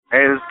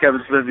Hey, this is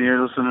Kevin Smith, and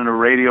you're listening to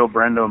Radio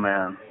Brendo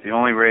Man, the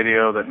only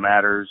radio that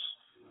matters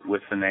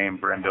with the name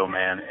Brendo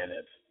Man in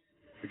it.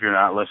 If you're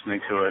not listening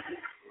to it,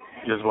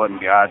 just what in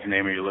God's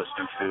name are you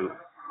listening to?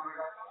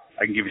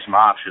 I can give you some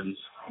options,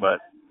 but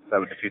that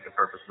would defeat the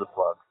purpose of the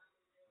plug.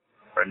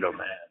 Brendo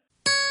Man.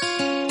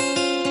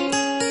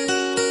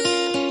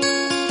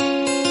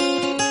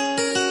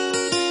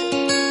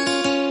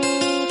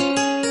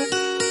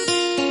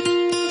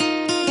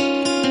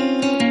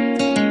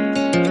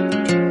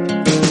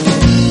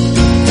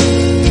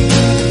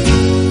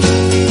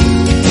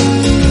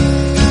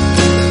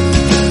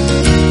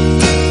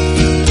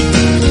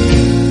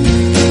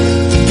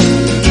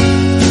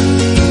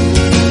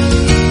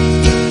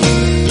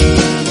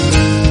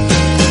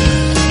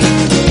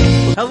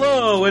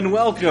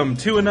 Welcome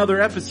to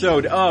another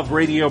episode of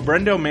Radio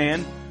Brendo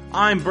Man.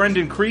 I'm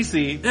Brendan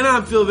Creasy. And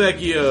I'm Phil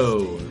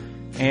Vecchio.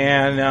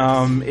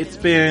 And it's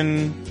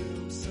been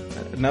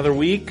another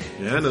week.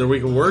 Yeah, another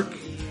week of work.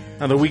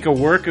 Another week of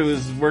work. It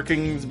was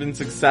working, it's been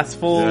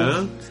successful.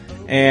 Yeah.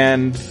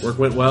 And work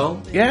went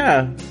well.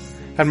 Yeah.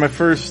 Had my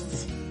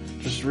first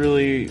just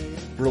really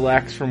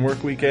relaxed from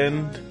work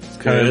weekend.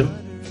 Kind of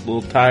a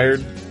little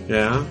tired.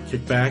 Yeah,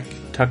 kick back.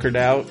 Tuckered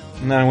out.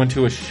 And then I went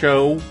to a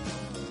show.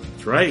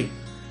 That's right.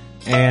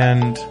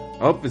 And,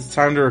 it's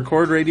time to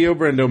record Radio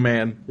Brendo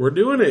Man. We're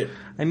doing it.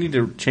 I need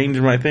to change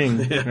my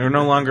thing. We're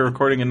no longer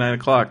recording at 9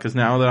 o'clock, because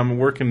now that I'm a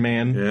working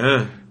man,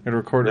 I gotta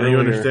record now earlier. You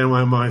understand why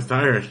I'm always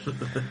tired.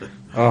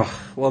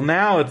 Well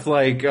now it's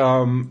like,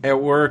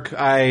 at work,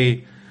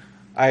 I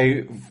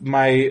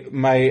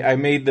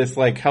made this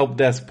like help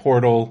desk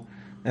portal,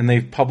 and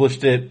they've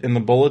published it in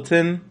the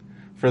bulletin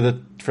for the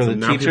teachers.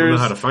 Now people know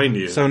how to find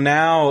you. So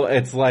now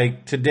it's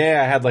like, today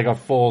I had like a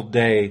full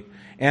day.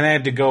 And I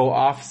had to go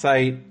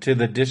off-site to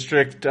the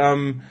district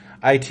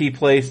IT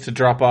place to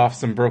drop off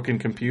some broken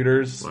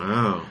computers.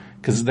 Wow.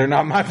 Because they're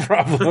not my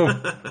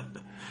problem.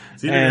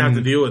 So you didn't have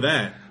to deal with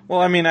that. Well,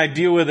 I mean, I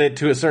deal with it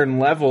to a certain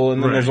level,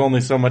 and then there's only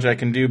so much I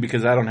can do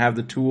because I don't have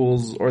the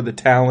tools or the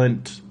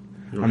talent.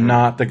 Mm-hmm. I'm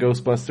not the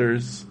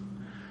Ghostbusters.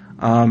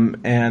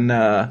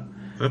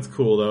 That's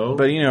cool, though.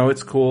 But,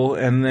 it's cool.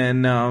 And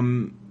then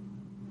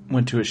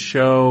went to a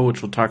show,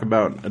 which we'll talk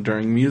about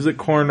during Music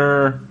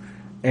Corner,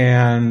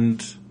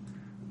 and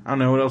I don't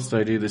know, what else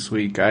did I do this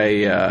week?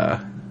 there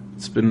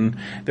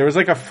was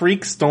like a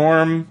freak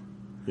storm.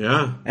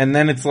 Yeah. And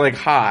then it's like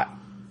hot.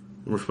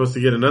 We're supposed to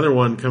get another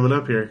one coming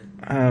up here.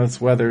 It's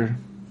weather.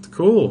 It's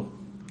cool.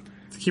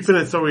 It's keeping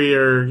it so we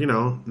are,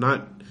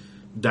 not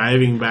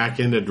diving back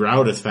into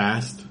drought as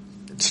fast.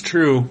 It's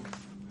true.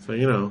 So,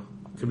 it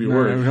could be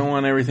worse. We don't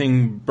want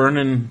everything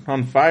burning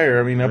on fire.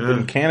 I mean, up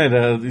in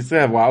Canada, they used to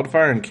have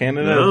wildfire in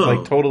Canada. No. It's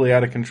like totally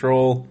out of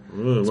control.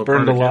 Ooh, it's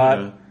burned a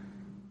lot.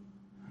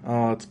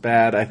 Oh, it's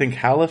bad. I think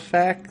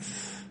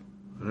Halifax.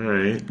 All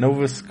right.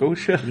 Nova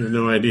Scotia. You have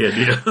no idea,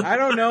 do you? I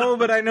don't know,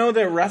 but I know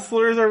that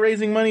wrestlers are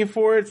raising money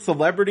for it.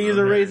 Celebrities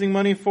are raising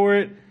money for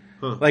it.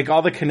 Huh. Like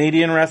all the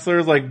Canadian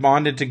wrestlers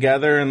bonded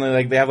together and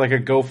they have like a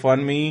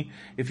GoFundMe.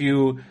 If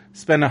you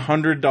spend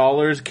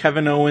 $100,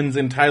 Kevin Owens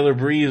and Tyler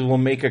Breeze will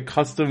make a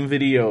custom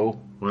video.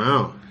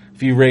 Wow.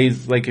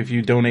 If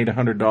you donate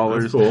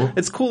 $100. That's cool.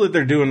 It's cool that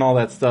they're doing all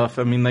that stuff.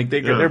 I mean,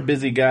 they're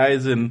busy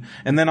guys, and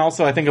then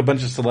also I think a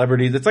bunch of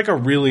celebrities. It's like a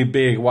really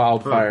big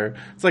wildfire.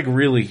 Huh. It's like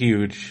really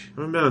huge.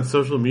 I haven't been on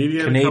social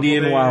media.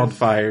 Canadian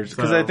wildfires,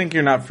 because I think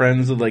you're not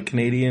friends with like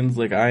Canadians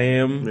like I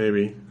am.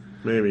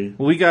 Maybe.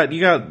 Well, you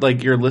got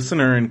like your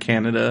listener in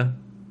Canada.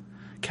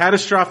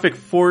 Catastrophic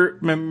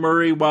Fort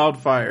McMurray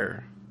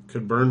wildfire.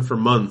 Could burn for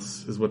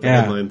months, is what the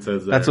headline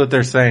says there. That's what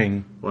they're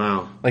saying.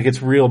 Wow. Like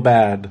it's real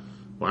bad.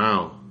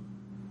 Wow.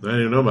 I didn't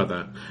even know about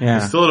that. Yeah. I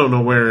still don't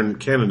know where in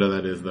Canada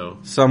that is, though.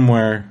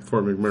 Somewhere.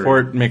 Fort McMurray.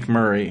 Fort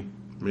McMurray.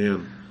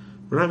 Man.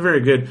 We're not very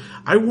good.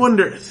 I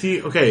wonder, this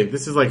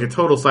is like a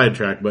total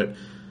sidetrack, and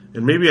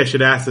maybe I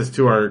should ask this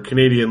to our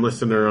Canadian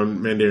listener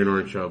on Mandarin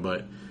Orange Show,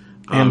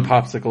 and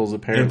popsicles,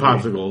 apparently.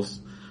 And popsicles.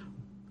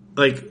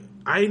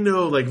 I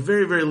know,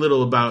 very, very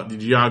little about the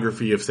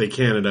geography of, say,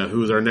 Canada,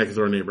 who's our next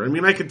door neighbor. I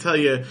mean, I could tell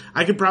you,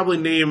 I could probably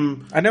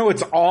name... I know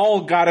it's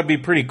all gotta be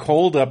pretty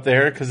cold up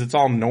there, because it's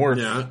all north.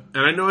 Yeah,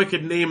 and I know I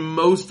could name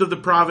most of the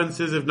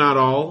provinces, if not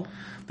all.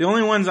 The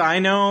only ones I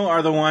know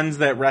are the ones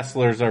that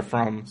wrestlers are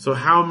from. So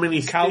how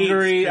many states...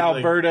 Calgary,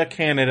 Alberta,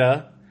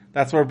 Canada.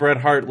 That's where Bret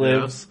Hart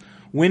lives. Yeah.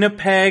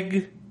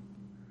 Winnipeg...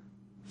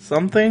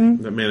 something?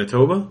 Is that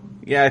Manitoba?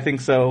 Yeah, I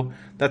think so.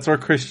 That's where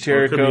Chris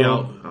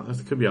Jericho...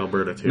 That could be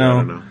Alberta, too. No. I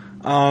don't know.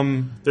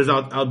 There's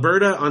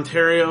Alberta,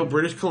 Ontario,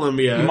 British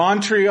Columbia,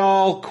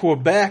 Montreal,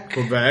 Quebec.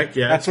 Quebec,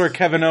 yes. That's where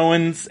Kevin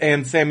Owens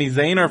and Sami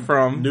Zayn are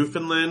from.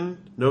 Newfoundland,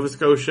 Nova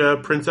Scotia,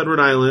 Prince Edward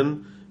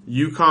Island,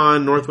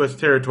 Yukon, Northwest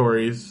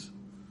Territories.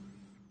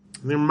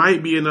 There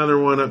might be another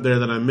one up there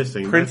that I'm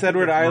missing. Prince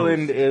Edward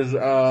Island is,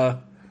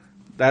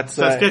 that's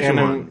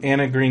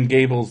Anna Green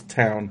Gables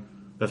town.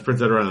 That's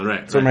Prince Edward Island, right?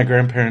 That's where my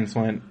grandparents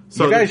went.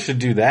 So you guys should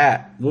do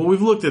that. Well,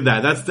 we've looked at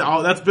that.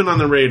 That's been on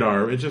the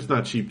radar. It's just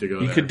not cheap to go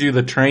there. You could do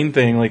the train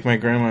thing like my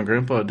grandma and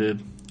grandpa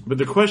did. But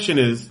the question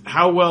is,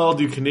 how well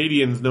do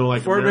Canadians know,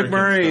 like, Fort American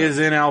McMurray stuff? is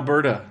in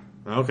Alberta.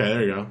 Okay,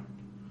 there you go.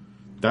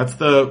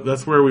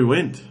 That's where we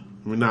went.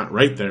 I mean, not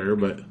right there,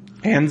 but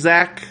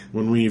Anzac?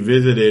 when we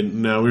visited,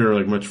 no, we were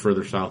like much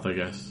further south, I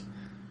guess.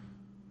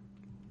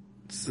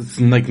 It's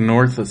like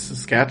north of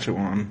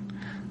Saskatchewan.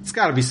 It's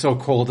got to be so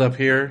cold up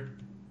here.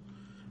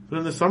 But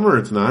in the summer,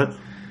 it's not.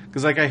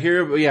 Because, like, I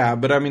hear, yeah,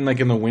 but I mean, like,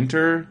 in the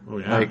winter, Oh,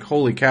 yeah. like,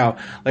 holy cow.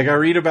 Like, I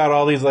read about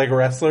all these, like,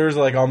 wrestlers,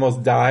 like,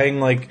 almost dying,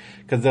 like,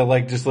 because they'll,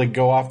 like, just, like,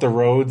 go off the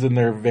roads in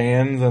their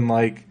vans and,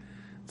 like,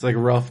 it's, like,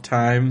 rough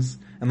times.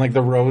 And, like,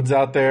 the roads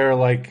out there,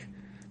 like,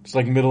 just,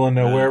 like, middle of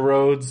nowhere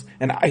roads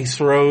and ice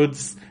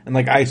roads and,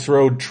 like, ice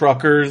road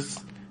truckers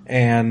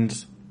and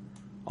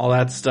all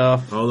that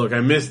stuff. Oh, look, I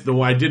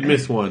did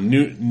miss one.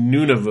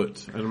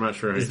 Nunavut. I'm not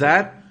sure. How you Is say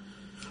that?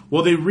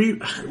 Well,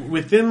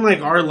 within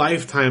like our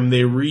lifetime,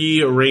 they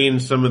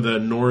rearranged some of the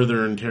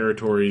northern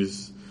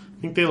territories. I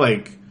think they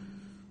like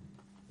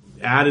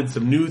added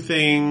some new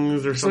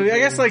things or So something. I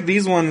guess like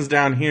these ones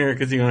down here,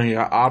 because you're going to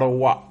hear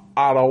Ottawa,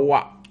 I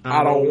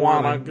don't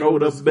wanna go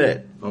to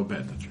bed. Oh,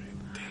 bed, that's right.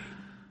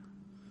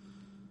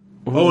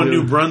 Oh, and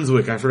New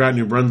Brunswick. I forgot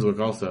New Brunswick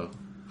also.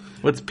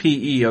 What's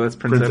PE? Oh, that's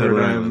Prince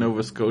Edward Island,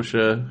 Nova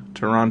Scotia,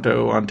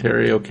 Toronto,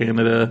 Ontario,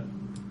 Canada,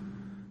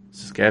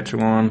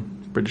 Saskatchewan,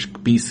 British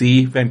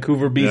BC,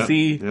 Vancouver,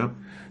 BC, Yep.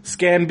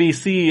 Scan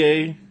BC,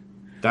 eh?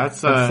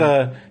 That's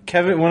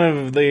Kevin, one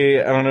of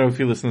the, I don't know if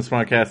you listen to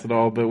Smodcast at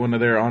all, but one of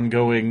their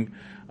ongoing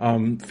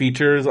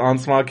features on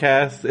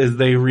Smodcast is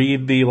they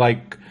read the,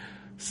 like,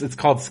 it's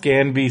called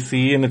Scan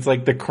BC, and it's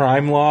like the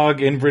crime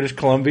log in British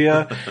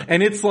Columbia,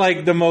 and it's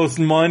like the most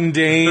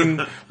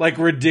mundane, like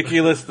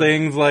ridiculous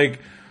things, like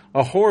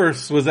a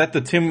horse was at the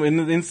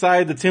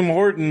inside the Tim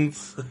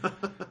Hortons,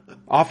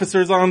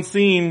 officers on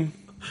scene.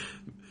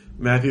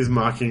 Matthew's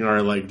mocking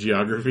our like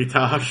geography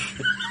talk.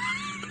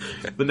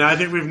 But now I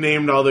think we've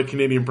named all the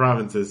Canadian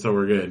provinces, so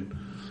we're good.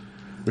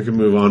 We can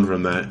move on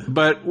from that.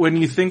 But when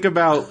you think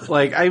about,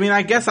 like, I mean,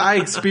 I guess I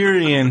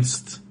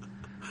experienced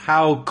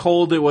how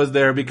cold it was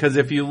there, because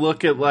if you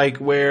look at, like,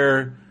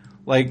 where,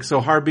 like,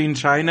 so Harbin,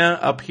 China,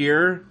 up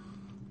here.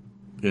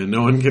 Yeah,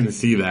 no one can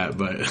see that,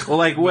 but. Well,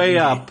 like, way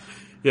up.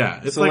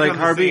 Yeah, it's So, like on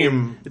the Harbin,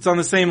 same- it's on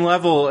the same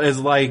level as,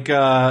 like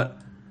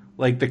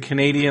the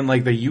Canadian,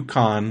 like, the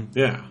Yukon.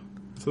 Yeah.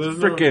 So there's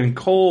Freaking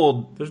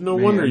cold. There's no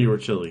man. wonder you were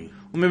chilly.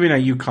 Well, maybe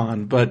not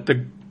Yukon, but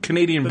the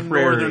Canadian The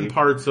prairie. northern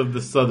parts of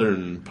the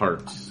southern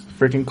parts.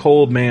 Freaking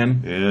cold,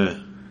 man.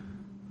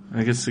 Yeah.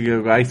 I guess to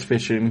go ice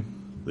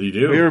fishing. You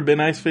do? Have you ever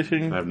been ice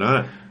fishing? I've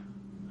not.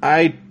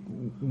 I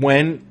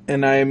went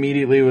and I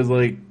immediately was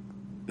like,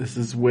 this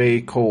is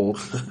way cold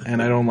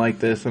and I don't like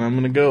this and I'm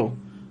going to go.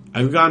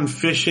 I've gone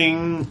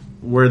fishing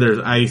where there's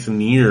ice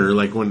near,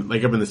 like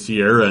up in the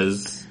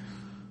Sierras,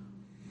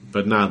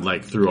 but not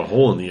like through a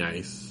hole in the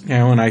ice.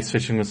 Yeah, I went ice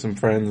fishing with some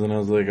friends and I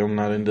was like, I'm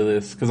not into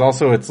this. Because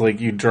also it's like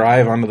you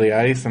drive onto the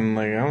ice and I'm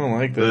like, I don't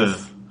like this.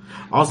 Yeah.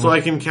 Also,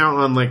 I can count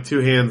on like two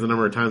hands the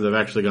number of times I've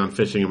actually gone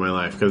fishing in my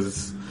life,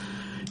 because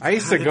I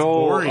used to it's go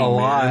boring, a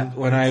lot man.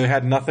 when I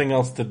had nothing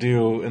else to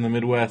do in the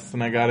Midwest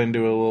and I got into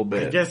it a little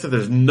I bit. guess if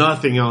there's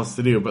nothing else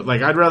to do, but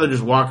like I'd rather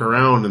just walk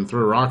around and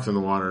throw rocks in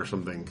the water or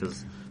something,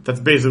 because that's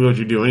basically what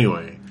you do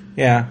anyway.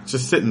 Yeah, It's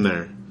just sitting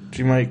there. but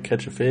you might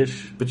catch a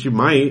fish. But you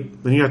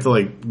might. Then you have to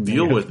like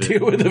deal with it.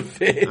 Deal with the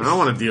fish. I don't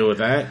want to deal with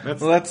that.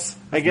 That's Well, that's,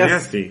 I guess,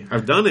 nasty.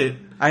 I've done it.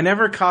 I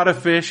never caught a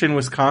fish in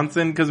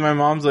Wisconsin because my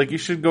mom's like, you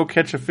should go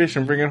catch a fish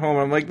and bring it home.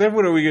 I'm like, then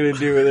what are we going to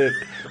do with it?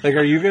 Like,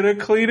 are you going to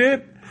clean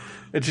it?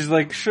 And she's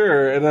like,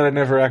 sure. And then I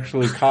never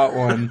actually caught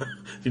one.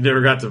 You never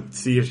got to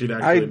see if she'd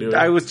actually do it.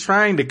 I was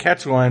trying to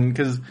catch one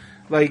because,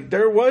 like,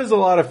 there was a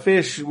lot of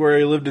fish where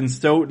I lived in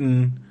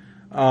Stoughton,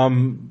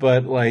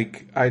 but,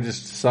 like, I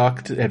just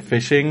sucked at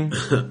fishing.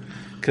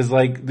 Because,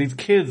 like, these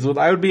kids,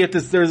 I would be at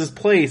there's this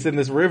place in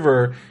this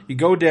river, you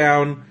go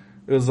down,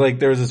 it was like,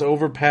 there was this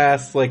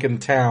overpass, like, in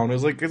town. It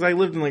was like, because I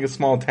lived in, like, a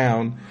small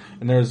town,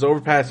 and there was this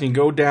overpass, and you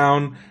go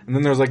down, and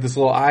then there was, like, this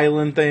little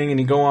island thing, and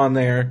you go on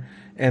there,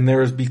 and there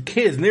was these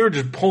kids, and they were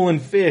just pulling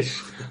fish,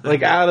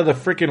 like, out of the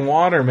freaking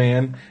water,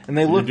 man. And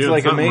they looked, doing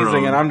like, something amazing,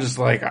 wrong. and I'm just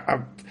like,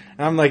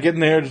 I'm like, getting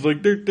there, just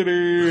like,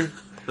 doo-doo-doo.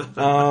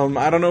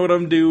 I don't know what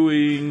I'm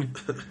doing.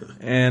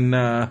 And,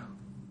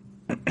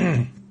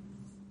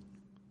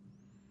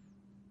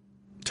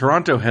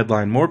 Toronto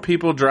headline, more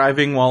people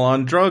driving while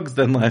on drugs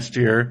than last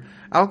year.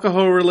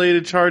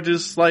 Alcohol-related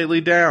charges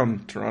slightly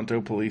down,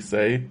 Toronto police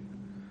say.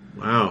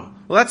 Wow.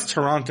 Well, that's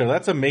Toronto.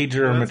 That's a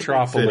major That's a big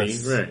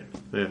metropolis. city. Right.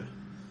 Yeah.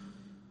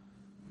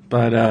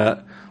 But,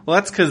 well,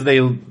 that's because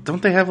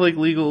don't they have, like,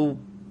 legal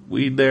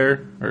weed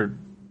there? Or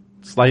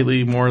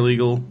slightly more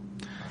legal?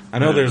 I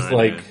know there's, no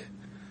idea. like,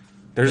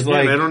 there's, Again,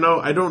 like...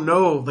 I don't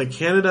know. Like,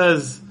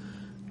 Canada's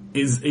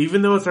is,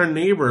 even though it's our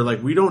neighbor,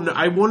 like, we don't know.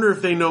 I wonder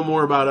if they know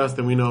more about us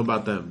than we know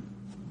about them.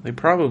 They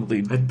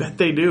probably... I bet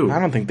they do. I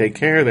don't think they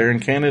care. They're in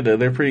Canada.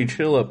 They're pretty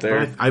chill up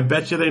there. I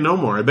bet you they know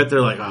more. I bet they're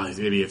like, oh, these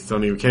idiots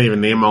can't even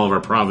name all of our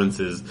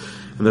provinces.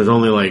 And there's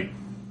only like,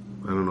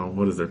 I don't know,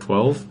 what is there,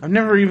 12? I've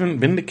never even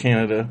been to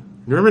Canada.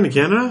 You ever been to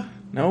Canada?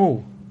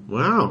 No.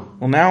 Wow.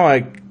 Well, now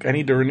I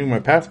need to renew my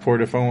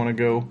passport if I want to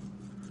go.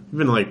 You've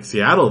been to like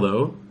Seattle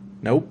though.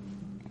 Nope.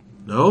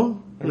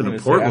 No? I've been to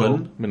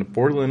Portland. I've been to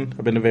Portland.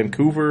 I've been to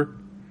Vancouver.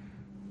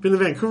 Been to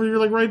Vancouver, you're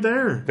like right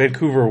there.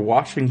 Vancouver,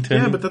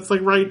 Washington. Yeah, but that's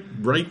like right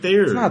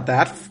there. It's not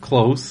that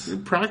close. You're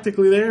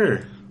practically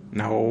there.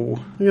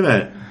 No. Look at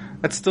that.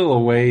 That's still a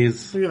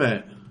ways. Look at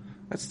that.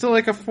 That's still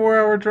like a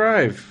 4-hour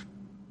drive.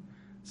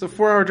 It's a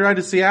 4-hour drive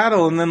to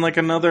Seattle and then like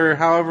another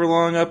however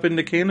long up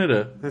into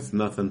Canada. That's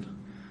nothing.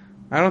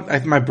 I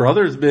think my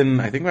brother's been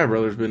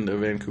to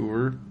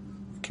Vancouver,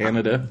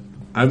 Canada.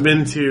 I've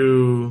been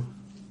to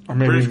Or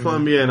maybe, British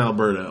Columbia and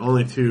Alberta.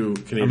 Only 2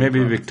 Canadian or maybe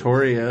provinces.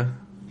 Victoria.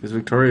 Because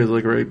Victoria's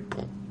like right...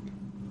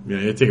 Yeah,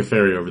 you take a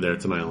ferry over there.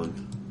 It's an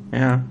island.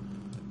 Yeah.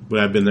 But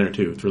I've been there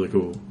too. It's really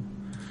cool.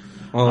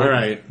 Well, All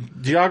right.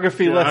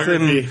 Geography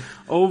lesson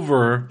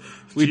over.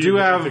 We do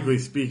have Geographically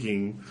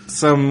speaking.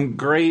 some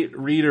great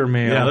reader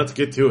mail. Yeah, let's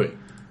get to it.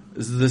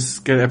 Is this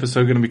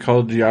episode going to be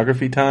called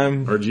Geography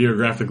Time? Or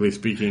geographically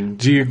speaking.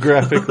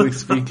 Geographically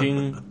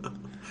speaking.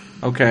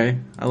 Okay,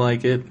 I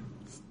like it.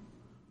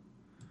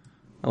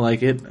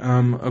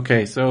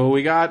 Okay,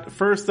 so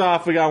first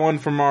off, we got one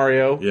from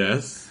Mario.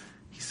 Yes.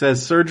 He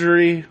says,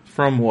 surgery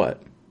from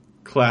what?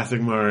 Classic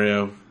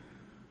Mario.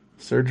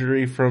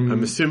 Surgery from...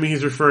 I'm assuming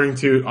he's referring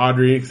to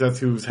Audrey, because that's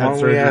who's had Why don't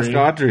surgery. we ask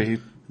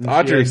Audrey?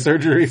 Audrey,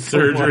 surgery from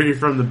Surgery what?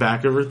 from the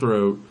back of her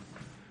throat.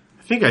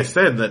 I think I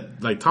said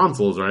that, like,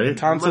 tonsils, right?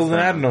 Tonsils and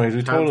adenoids.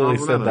 We totally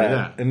Tonsils said and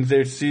that. adenoids,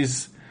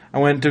 yeah. And I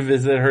went to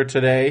visit her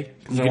today.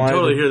 You can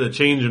totally hear the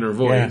change in her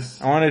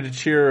voice. I wanted to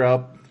cheer her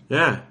up.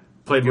 Yeah.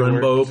 Played Good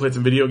Rainbow, work. played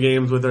some video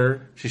games with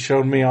her. She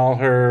showed me all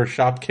her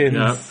Shopkins.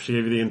 Yep. She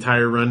gave you the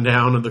entire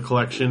rundown of the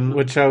collection.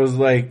 Which I was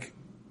like,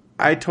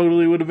 I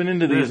totally would have been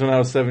into these when I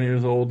was 7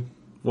 years old.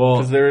 Well,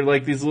 Because they're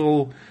like these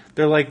little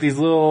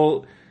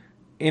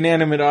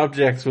inanimate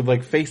objects with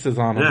like faces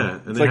on them. yeah.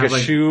 And It's they like have, a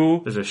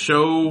shoe. There's a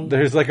show.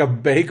 There's like a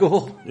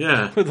bagel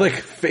Yeah. with like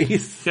a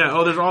face. Yeah.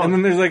 Oh, there's all. And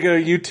then there's like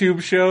a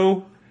YouTube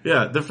show.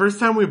 Yeah, the first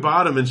time we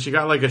bought them and she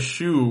got like a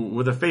shoe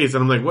with a face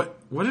and I'm like,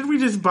 what did we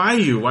just buy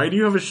you? Why do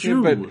you have a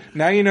shoe? But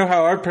now you know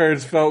how our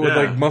parents felt with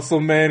Yeah. like Muscle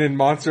Man and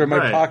Monster in my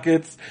Right.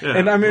 pockets. Yeah.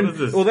 And I What mean, is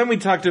this? well then we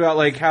talked about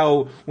like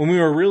how when we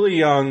were really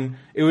young,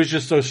 it was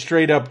just those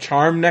straight up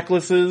charm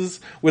necklaces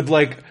with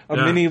like a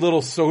Yeah. mini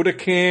little soda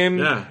can.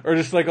 Yeah. Or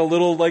just like a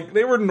little, like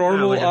they were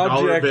normal like a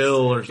objects. dollar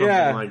bill or something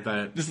Yeah. like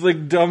that. Just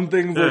like dumb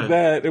things Yeah. like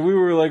that. And we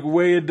were like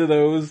way into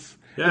those.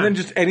 Yeah. And then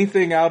just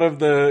anything out of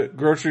the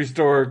grocery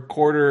store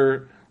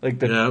quarter, like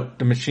the Yep.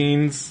 the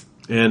machines.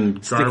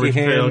 And Sticky Garbage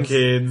Pail Hands,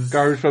 Kids.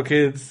 Garbage Pail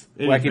Kids,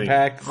 anything. Wacky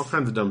Packs. All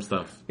kinds of dumb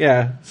stuff.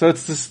 Yeah, so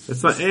it's just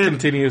It's not- it and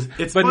continues.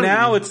 it's But funny.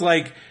 now it's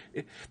like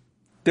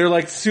they're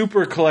like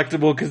super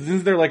collectible because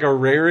isn't there like a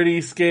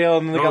rarity scale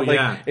and they Oh, got like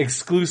yeah.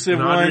 exclusive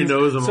And Audrey ones.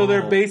 knows them so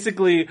they're all.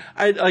 basically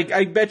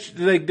I bet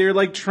you, like they're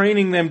like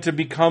training them to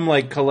become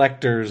like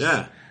collectors.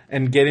 Yeah.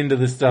 And get into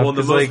this stuff. Well,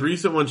 the 'cause, most like,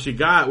 recent one she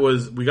got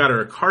was we got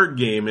her a card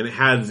game and it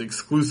has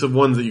exclusive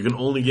ones that you can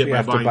only get you by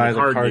have to buying buy the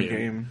card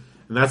game.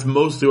 And that's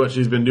mostly what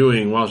she's been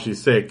doing while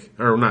she's sick.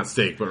 Or not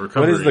sick, but What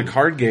recovering. is the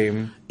card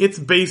game? It's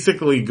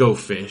basically Go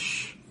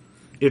Fish.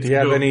 It's Do you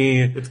have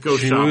any It's Go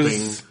shoes?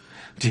 Shopping.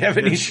 Do you have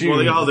any shoes? Well,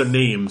 they all have their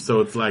names,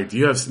 so it's like, do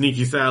you have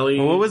Sneaky Sally?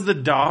 What was the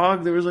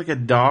dog? There was like a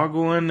dog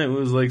one. It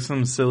was like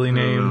some silly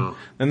name. know.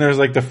 Then there was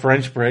like the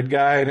French bread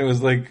guy, and it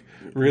was like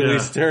really Yeah.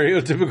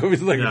 stereotypical.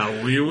 He's like,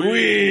 Yeah, oui, oui.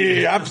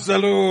 oui,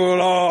 absolute,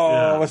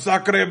 oh, Yeah.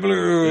 sacre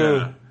bleu.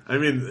 Yeah. I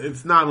mean,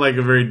 it's not like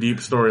a very deep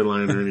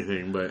storyline or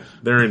anything, but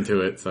they're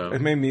into it, so. It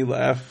made me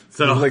laugh.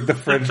 So- It was like the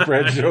French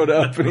bread showed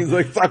up, and he's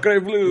like,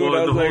 sacre bleu. Well, and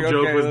I the was whole like,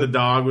 joke okay, was the that's-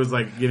 dog was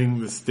like getting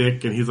the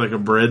stick and he's like a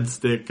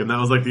breadstick and that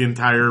was like the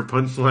entire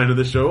punchline of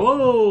the show.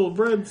 Oh,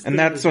 breadstick. And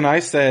that's when I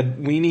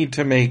said, we need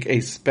to make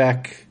a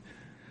spec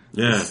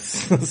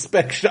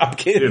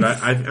Shopkins. Dude,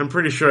 I'm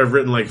pretty sure I've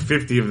written like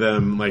 50 of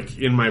them like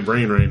in my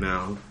brain right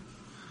now.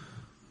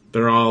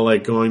 They're all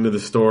like going to the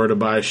store to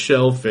buy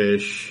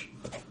shellfish.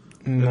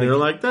 And they're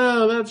like,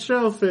 oh, that's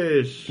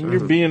shellfish. You're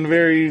being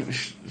very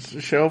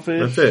shellfish.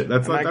 That's it.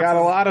 That's and like- I got a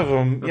that's- lot of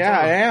them. Yeah,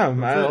 all. I am.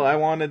 That's it. I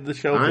wanted the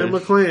shellfish. I am a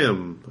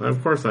clam.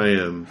 Of course I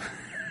am.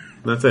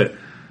 That's it.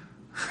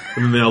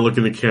 And then they all look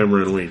in the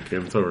camera and wink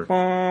and it's over.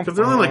 Because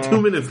they're only like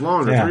 2 minutes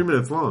long or Yeah. 3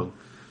 minutes long.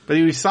 But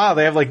you saw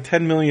they have like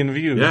 10 million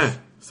views. Yeah.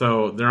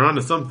 So they're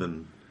onto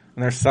something.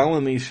 And they're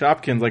selling these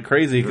Shopkins like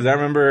crazy. Because I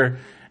remember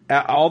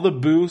at all the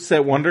booths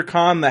at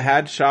WonderCon that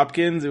had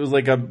Shopkins, it was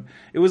like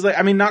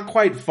I mean, not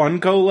quite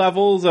Funko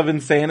levels of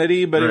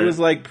insanity, but Right. it was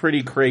like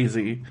pretty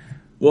crazy.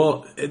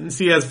 Well, and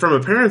see, as from a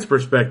parent's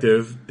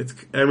perspective,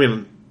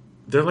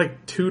 they're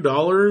like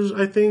 $2,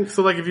 I think.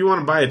 So like if you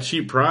want to buy a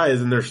cheap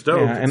prize and they're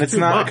stoked, Yeah, and it's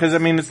not, $2. because I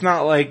mean, it's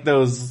not like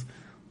those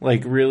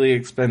like really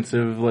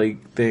expensive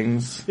like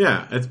things.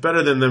 Yeah, it's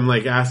better than them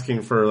like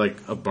asking for like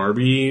a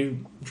Barbie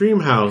dream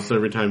house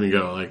every time you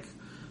go. Like,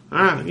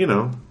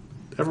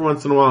 every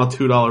once in a while a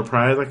 $2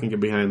 prize, I can get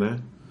behind that.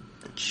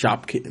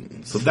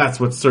 Shopkins. So that's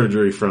what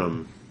surgery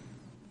from,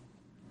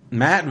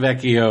 Matt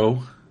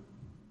Vecchio,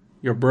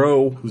 your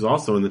bro, who's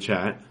also in the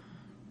chat.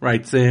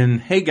 writes in,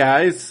 "Hey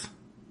guys,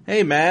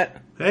 hey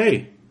Matt,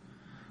 Hey,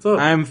 what's up?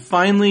 I'm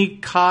finally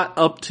caught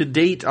up to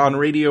date on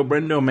Radio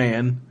Brendo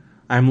Man.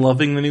 I'm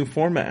loving the new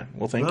format.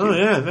 Well, thank you. Oh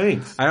yeah,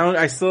 thanks.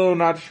 I still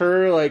not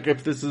sure, like,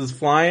 if this is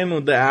flying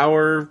with the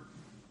hour.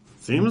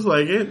 Seems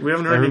like it. We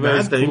haven't heard any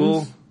Everybody's bad things.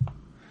 cool.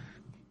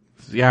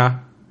 Yeah.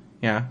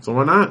 So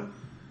why not?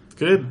 It's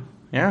good.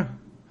 Yeah.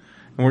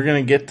 And we're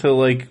going to get to,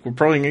 like, we're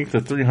probably going to get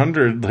to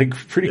 300, like,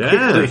 pretty Yeah,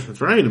 quickly.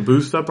 that's right. To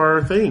boost up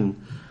our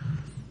thing.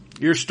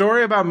 Your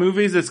story about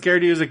movies that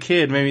scared you as a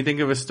kid made me think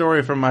of a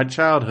story from my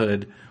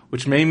childhood,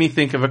 which made me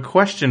think of a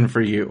question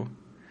for you.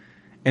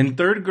 In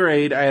 3rd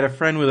grade, I had a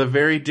friend with a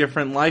very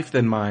different life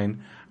than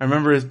mine. I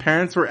remember his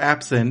parents were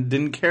absent,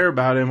 didn't care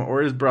about him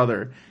or his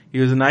brother. He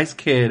was a nice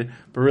kid,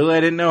 but really I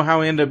didn't know how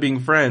we ended up being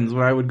friends.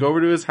 When I would go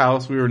over to his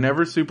house, we were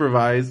never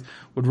supervised,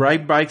 would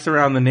ride bikes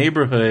around the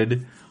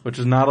neighborhood, which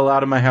was not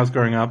allowed in my house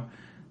growing up.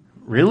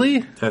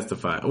 Really?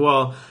 Testify.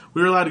 Well,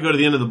 we were allowed to go to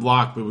the end of the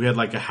block, but we had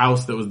like a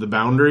house that was the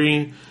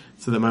boundary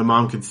so that my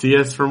mom could see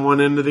us from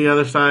one end to the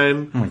other side.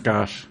 Oh my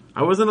gosh.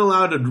 I wasn't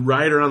allowed to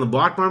ride around the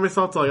block by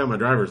myself till I got my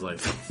driver's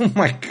license. Oh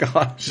my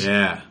gosh.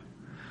 Yeah.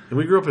 And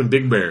we grew up in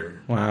Big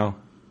Bear. Wow.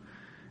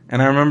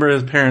 And I remember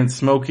his parents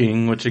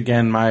smoking, which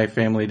again, my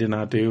family did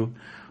not do.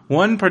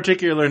 One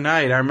particular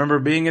night, I remember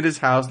being at his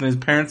house and his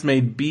parents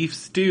made beef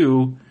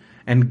stew,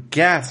 and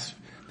gasp,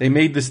 they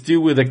made the stew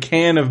with a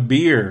can of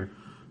beer.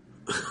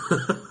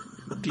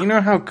 Do you know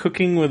how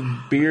cooking with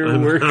beer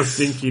works? I don't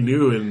think you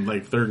knew in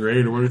like 3rd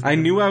grade or I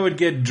knew I would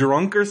get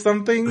drunk or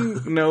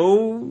something.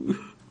 No.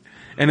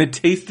 And it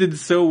tasted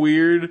so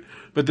weird,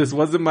 but this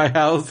wasn't my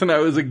house and I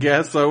was a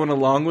guest, so I went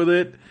along with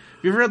it.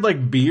 You ever had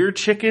like beer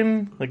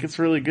chicken? Like it's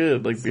really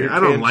good. Like beer I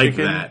don't can like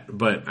chicken. that,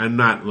 but I'm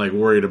not like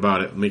worried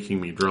about it making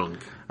me drunk.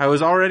 I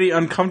was already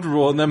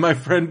uncomfortable, and then my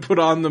friend put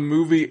on the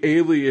movie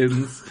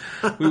Aliens.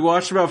 We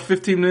watched about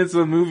 15 minutes of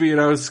the movie, and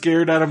I was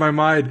scared out of my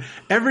mind.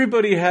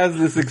 Everybody has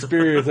this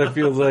experience, I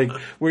feel like,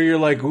 where you're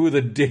like, ooh,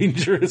 the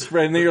dangerous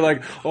friend. Then you're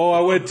like, oh, I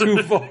went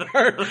too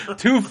far.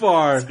 Too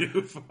far.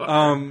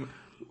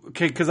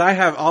 Okay, because I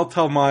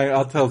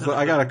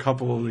got a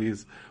couple of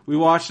these. We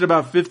watched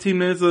about 15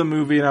 minutes of the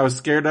movie and I was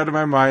scared out of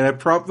my mind. I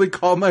promptly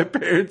called my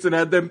parents and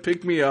had them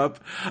pick me up.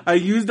 I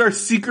used our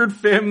secret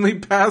family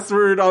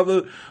password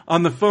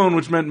on the phone,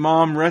 which meant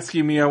Mom,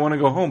 rescue me, I want to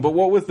go home. But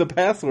what was the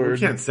password?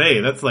 You can't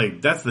say. That's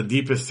the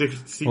deepest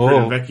secret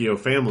of Vecchio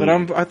family.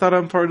 But I thought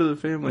I'm part of the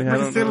family. I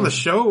don't know. On the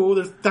show,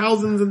 there's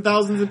thousands and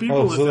thousands of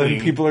people listening. So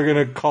then people are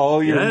going to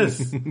call you.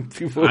 Yes.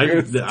 People are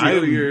going to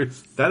steal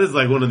yours. That is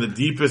like one of the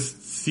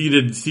deepest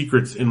seated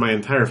secrets in my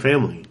entire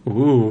family.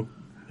 Ooh.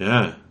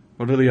 Yeah.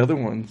 What are the other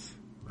ones?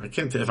 I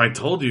can't. If I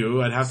told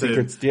you, I'd have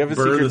Secrets. to. Do you have a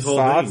burn secret this whole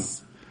sauce?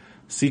 thing.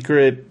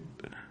 Secret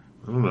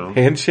I don't know.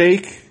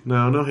 handshake?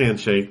 No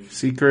handshake.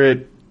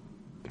 Secret.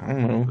 I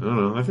don't know. I don't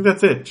know. I think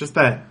that's it. Just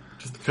that.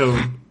 Just the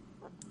code.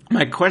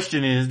 My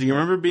question is, do you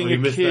remember being you a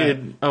missed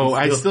kid? that.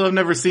 I still have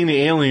never seen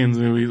the Aliens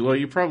movies. Well,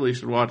 you probably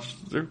should watch.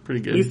 They're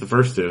pretty At least good. the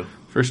first two.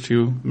 First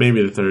two,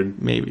 Maybe the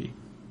third. maybe.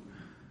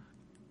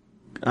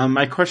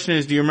 My question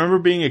is, do you remember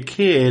being a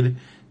kid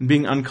and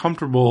being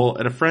uncomfortable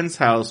at a friend's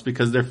house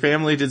because their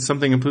family did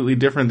something completely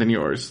different than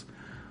yours?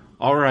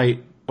 All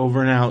right,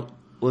 over and out.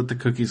 Let the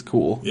cookies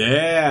cool.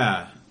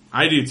 Yeah.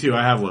 I do too.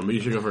 I have one, but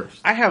you should go first.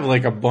 I have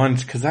like a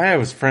bunch because I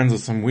was friends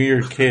with some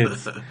weird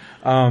kids.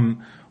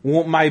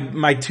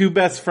 My two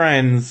best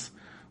friends,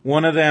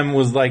 one of them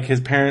was like, his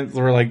parents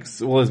were like,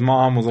 well, his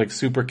mom was like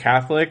super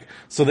Catholic,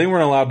 so they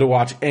weren't allowed to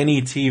watch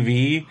any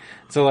TV.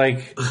 So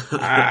like,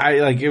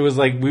 it was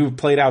like we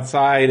played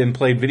outside and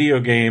played video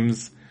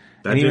games.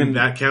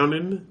 That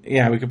counted?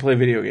 Yeah, we could play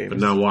video games. But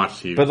not watch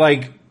TV. But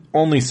like,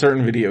 only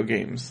certain video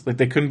games. Like,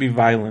 they couldn't be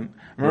violent.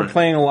 I remember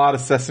playing a lot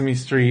of Sesame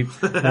Street,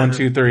 1,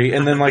 2, 3,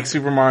 and then like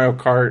Super Mario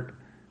Kart.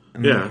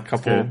 And Yeah, a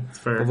couple. it's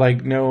fair. But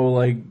like, no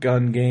like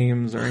gun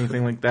games or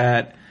anything like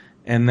that.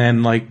 And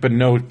then like, but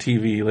no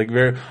TV. Like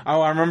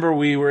I remember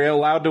we were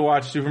allowed to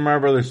watch Super Mario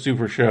Brothers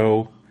Super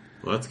Show.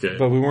 Well, that's good.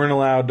 But we weren't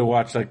allowed to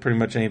watch like pretty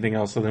much anything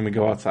else, so then we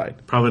go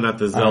outside. Probably not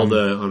the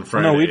Zelda on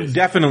Fridays. No, we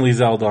definitely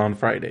Zelda on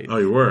Fridays. Oh,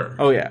 you were?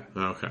 Oh yeah.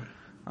 Okay.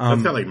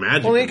 That's got like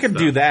magic. Well, they and could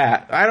stuff. do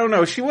that. I don't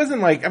know. She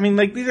wasn't like, I mean,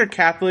 like, these are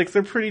Catholics.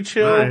 They're pretty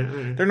chill.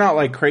 Right. They're not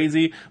like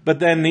crazy. But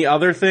then the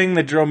other thing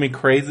that drove me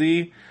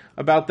crazy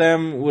about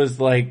them was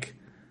like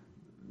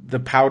the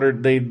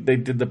powdered, they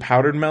did the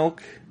powdered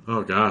milk.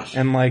 Oh gosh.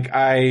 And like,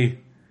 I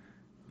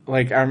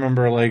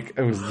remember like,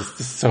 it was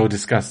just so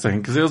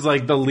disgusting because it was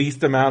like the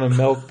least amount of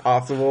milk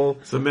possible.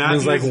 So it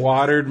was like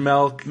watered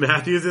milk.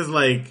 Matthews is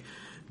like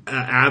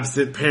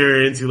absent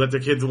parents who let their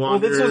kids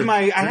wander. Well, this was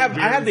I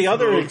had the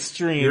other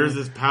extreme. Yours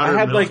is powdered I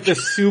had milk. like the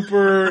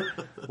super,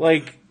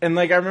 like, and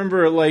like I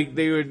remember like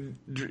they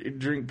would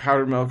drink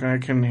powdered milk and I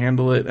couldn't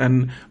handle it.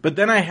 But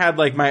then I had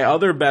like my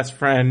other best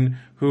friend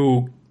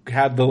who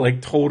had the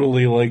like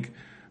totally like,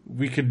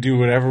 we could do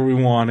whatever we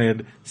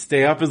wanted,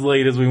 stay up as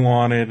late as we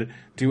wanted,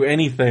 do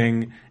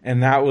anything,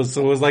 and that was,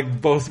 so it was like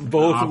both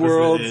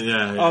worlds.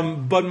 Yeah.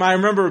 But I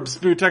remember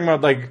we were talking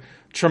about like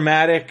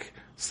traumatic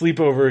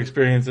sleepover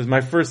experiences.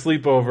 My first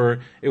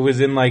sleepover, it was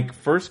in like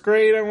first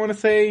grade, I want to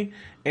say,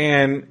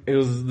 and it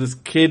was this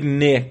kid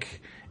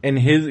Nick, and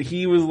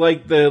he was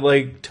like the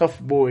like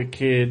tough boy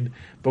kid,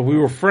 but we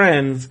were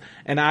friends,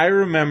 and I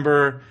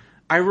remember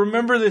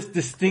this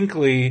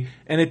distinctly,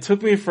 and it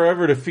took me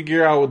forever to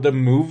figure out the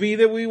movie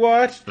that we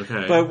watched.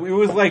 Okay. But it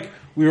was like,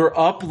 we were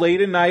up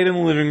late at night in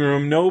the living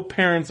room, no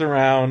parents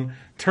around,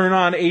 turn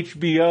on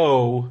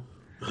HBO,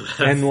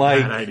 and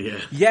like, bad idea.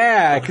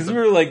 yeah, because we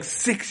were like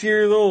 6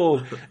 years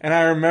old, and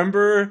I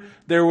remember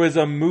there was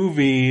a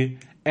movie,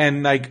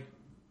 and like,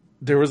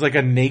 there was like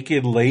a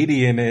naked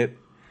lady in it,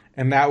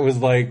 and that was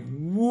like,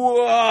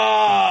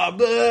 whoa,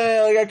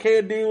 bleh, like I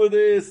can't deal with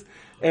this,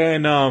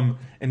 and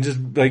just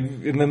like,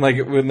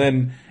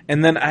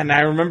 and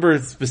I remember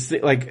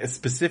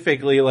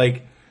specifically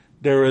like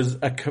there was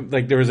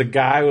a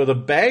guy with a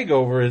bag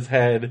over his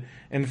head,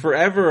 and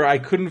forever I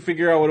couldn't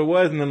figure out what it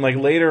was, and then like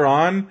later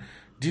on,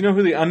 do you know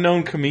who the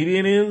unknown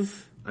comedian is?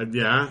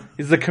 Yeah.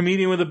 He's the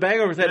comedian with a bag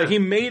over his head. Yeah. He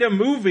made a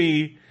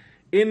movie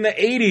in the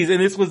 80s,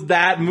 and this was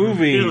that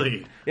movie.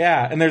 Really?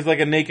 Yeah, and there's like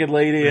a naked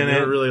lady in They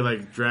it. were really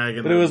like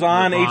dragging. But it was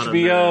on the bottom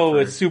HBO.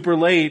 there It's super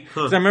late.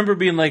 So I remember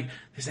being like,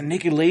 there's a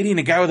naked lady and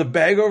a guy with a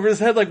bag over his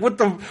head. Like,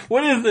 what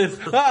is this?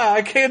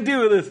 I can't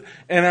deal with this.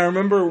 And I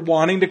remember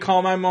wanting to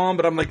call my mom,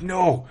 but I'm like,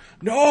 no.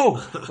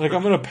 Like,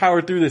 I'm going to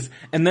power through this.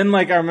 And then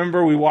like, I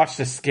remember we watched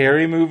a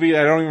scary movie.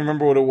 I don't even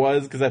remember what it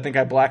was because I think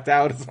I blacked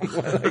out.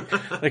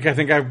 Like, I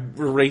think I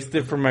erased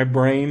it from my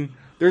brain.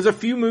 There's a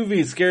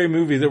few scary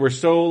movies that were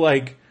so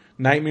like,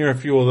 nightmare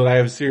fuel that I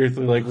have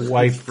seriously like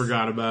wiped,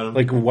 forgot about them,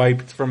 like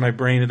wiped from my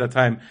brain at that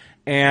time.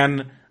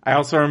 And I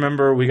also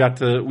remember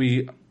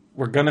we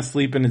were gonna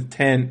sleep in his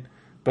tent,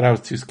 but I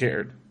was too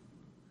scared,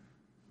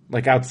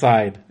 like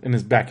outside in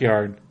his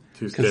backyard.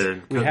 Too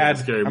scared. I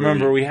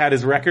remember we had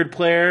his record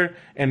player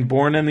and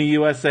Born in the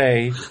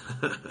USA,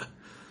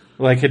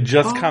 like had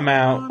just come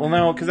out. Well,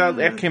 no, because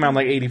that came out in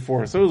like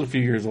 '84, so it was a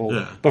few years old.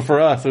 Yeah. But for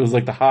us, it was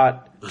like the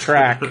hot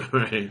track.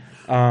 Right.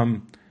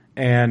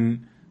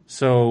 And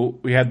so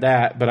we had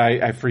that, but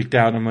I freaked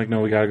out. And I'm like,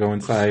 no, we gotta go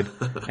inside.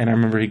 And I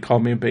remember he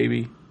called me a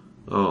baby.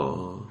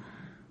 Oh.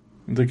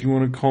 He's like, you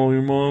want to call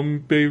your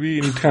mom baby?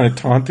 And he kind of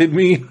taunted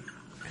me.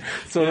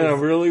 So then I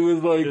really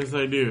was like, yes,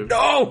 I do.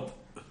 No!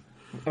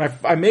 And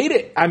I made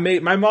it.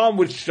 My mom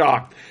was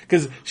shocked.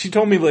 Because she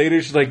told me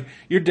later, she's like,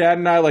 your dad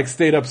and I like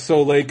stayed up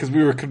so late because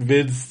we were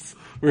convinced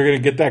we were going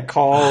to get that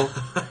call.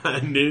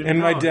 And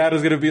my dad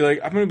was going to be like,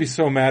 I'm going to be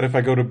so mad if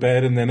I go to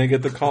bed and then I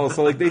get the call.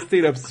 So like they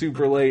stayed up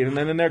super late and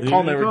then their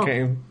call never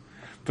came.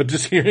 But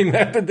just hearing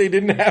that they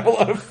didn't have a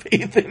lot of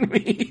faith in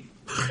me.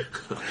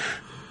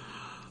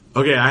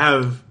 Okay, I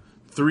have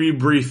 3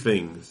 brief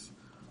things.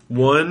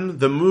 One,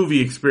 the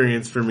movie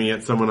experience for me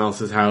at someone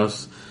else's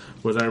house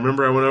was I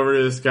remember I went over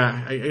to this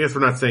guy, I guess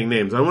we're not saying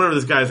names. I went over to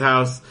this guy's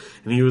house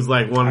and he was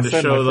like wanted to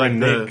show like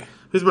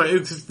his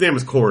name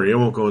is Corey. I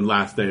won't go in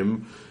last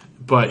name.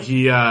 But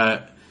he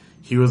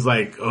was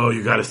like, oh,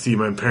 you gotta see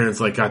my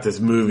parents like got this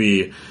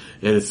movie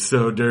and it's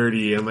so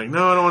dirty. I'm like,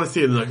 no, I don't want to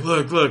see it. And they're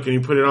like, look. And he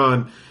put it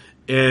on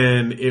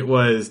and it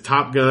was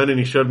Top Gun and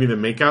he showed me the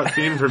makeout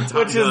scene from Top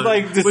Gun. Which is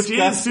like disgusting. Which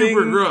is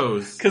super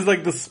gross. Cause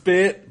like the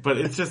spit. But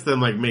it's just them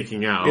like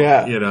making out.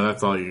 Yeah. You know,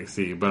 that's all you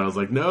see. But I was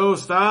like, no,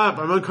 stop.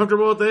 I'm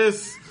uncomfortable with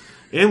this.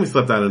 And we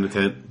slept out in the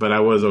tent, but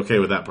I was okay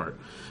with that part.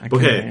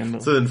 Okay.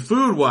 So then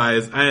food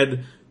wise, I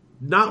had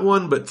not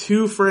one, but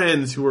 2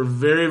 friends who were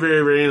very,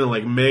 very, very into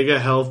like mega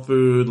health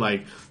food,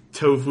 like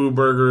tofu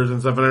burgers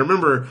and stuff. And I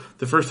remember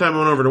the first time I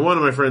went over to one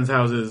of my friends'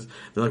 houses,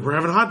 they're like, we're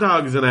having hot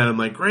dogs tonight. I'm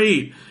like,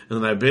 great.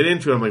 And then I bit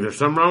into it. I'm like, there's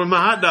something wrong with my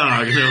hot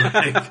dog. And they're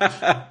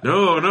like,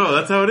 no,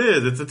 that's how it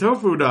is. It's a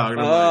tofu dog.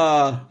 And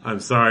I'm like, I'm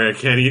sorry, I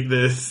can't eat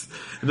this.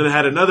 And then I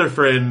had another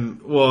friend,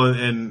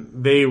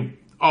 and they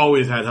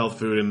always had health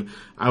food. And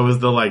I was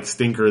the like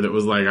stinker that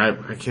was like,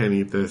 I can't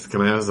eat this.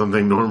 Can I have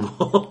something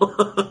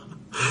normal?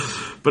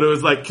 But it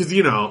was like, cause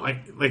you know,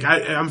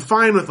 I'm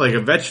fine with like a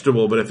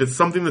vegetable, but if it's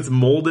something that's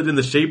molded in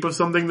the shape of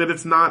something that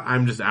it's not,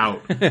 I'm just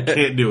out.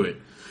 Can't do it.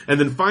 And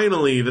then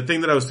finally, the thing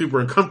that I was super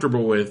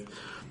uncomfortable with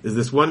is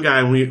this one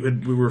guy, and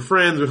we were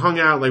friends, we hung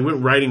out, like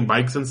went riding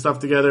bikes and stuff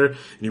together,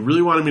 and he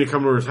really wanted me to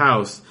come over to his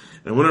house.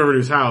 And I went over to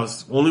his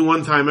house, only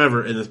one time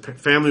ever, and his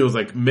family was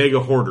like mega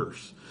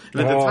hoarders. And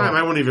at the time,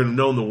 I wouldn't even have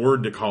known the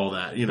word to call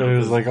that, you know. But it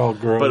was like all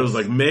gross. But it was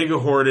like mega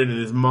hoarded, and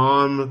his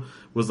mom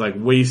was like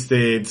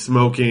wasted,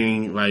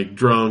 smoking, like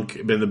drunk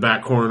in the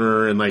back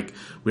corner, and like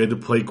we had to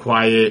play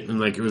quiet, and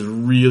like it was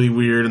really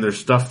weird, and there's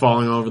stuff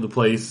falling all over the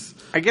place.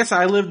 I guess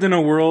I lived in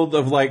a world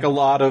of like a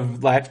lot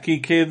of latchkey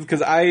kids,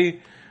 because I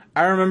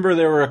remember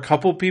there were a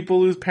couple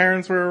people whose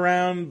parents were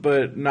around,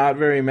 but not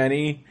very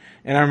many.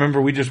 And I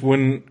remember we just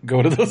wouldn't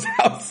go to those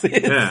houses.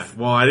 Yeah,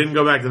 well, I didn't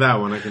go back to that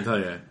one, I can tell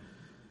you.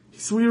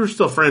 So we were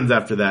still friends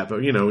after that,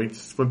 but you know, we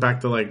just went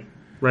back to like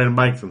riding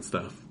bikes and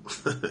stuff.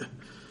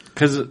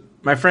 Because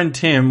my friend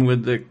Tim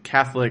with the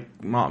Catholic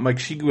mom, like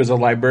she was a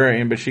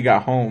librarian, but she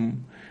got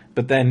home.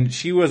 But then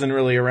she wasn't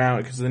really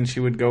around because then she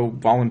would go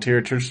volunteer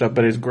at church stuff.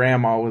 But his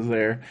grandma was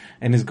there,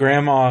 and his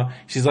grandma,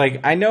 she's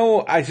like,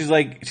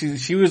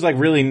 she was like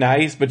really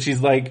nice, but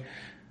she's like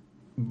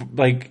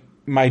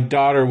my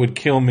daughter would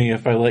kill me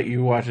if I let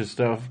you watch his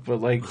stuff,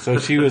 but like, so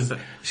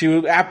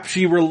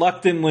she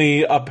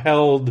reluctantly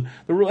upheld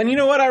the rule. And you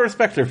know what? I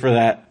respect her for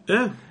that.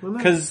 Yeah. Well,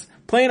 Cause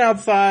playing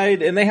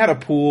outside, and they had a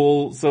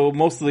pool, so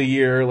most of the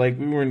year, like,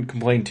 we weren't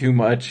complaining too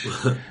much,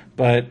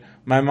 but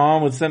my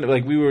mom would send it,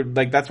 like, we were,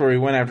 like, that's where we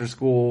went after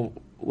school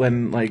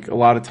when, like, a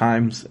lot of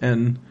times,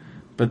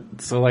 but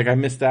so, like, I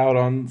missed out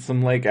on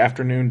some, like,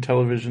 afternoon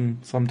television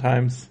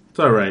sometimes. it's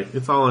alright.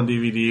 It's all on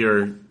DVD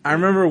or... I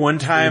remember one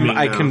time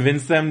I now.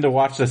 convinced them to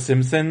watch The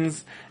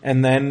Simpsons,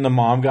 and then the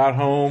mom got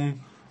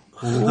home.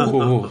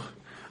 Ooh.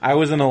 I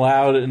wasn't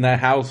allowed in that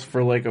house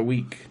for like a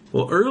week.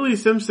 Well, early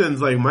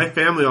Simpsons, like, my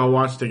family all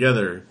watched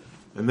together.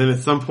 And then at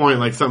some point,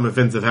 like, something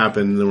offensive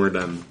happened and then we're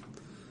done.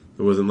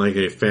 It wasn't like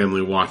a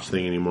family watch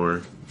thing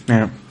anymore.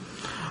 Yeah.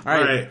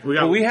 All right,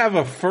 we have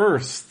a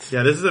first.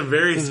 Yeah, this is a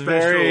very This is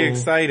special... very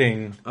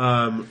exciting.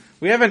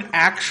 We have an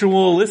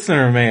actual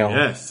listener mail.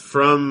 Yes,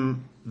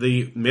 from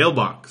the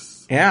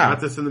mailbox. Yeah. Got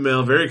this in the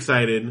mail. Very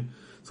excited.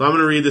 So I'm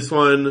going to read this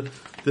one.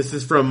 This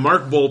is from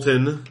Mark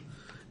Bolton.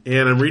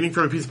 And I'm reading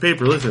from a piece of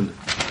paper. Listen.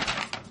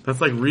 That's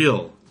like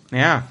real.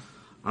 Yeah.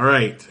 All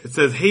right. It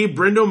says, "Hey,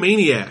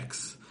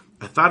 Brendomaniacs.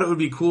 I thought it would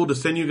be cool to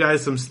send you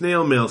guys some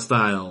snail mail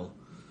style.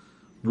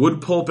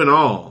 Wood pulp and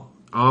all.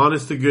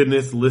 Honest to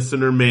goodness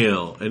listener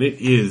mail." And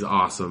it is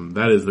awesome.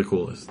 That is the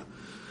coolest.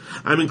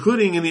 "I'm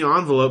including in the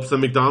envelope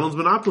some McDonald's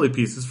Monopoly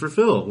pieces for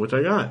Phil, which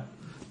I got.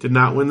 Did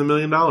not win the $1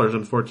 million,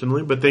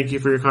 unfortunately, but thank you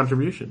for your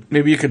contribution."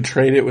 Maybe you could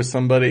trade it with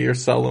somebody or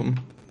sell them.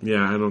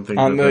 Yeah, I don't think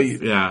On that's...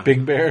 the Yeah.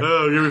 Big Bear.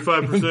 Oh, give me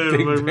 5%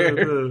 of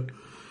Big my...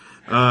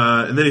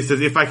 And then he says,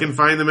 "If I can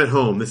find them at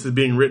home." This is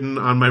being written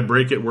on my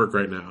break at work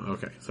right now.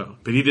 Okay, so...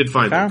 But he did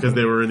find them because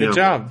they were in the Good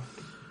envelope. job.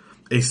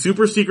 "A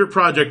super secret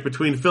project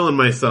between Phil and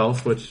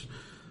myself," which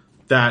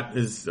that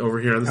is over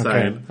here on the Okay,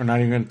 side. we're not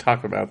even going to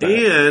talk about that.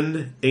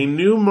 "And a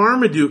new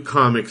Marmaduke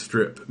comic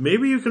strip.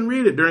 Maybe you can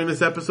read it during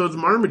this episode's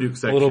Marmaduke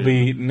section." It'll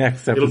be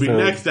next episode. It'll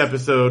be next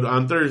episode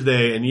on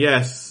Thursday, and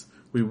yes,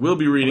 we will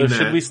be reading that.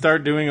 Should we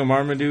start doing a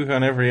Marmaduke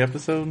on every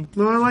episode?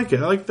 No, I like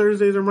it. I like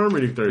Thursdays or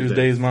Marmaduke Thursdays.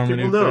 Tuesdays,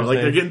 Marmaduke People know. Thursday.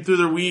 Like, they're getting through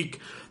their week.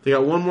 They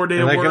got one more day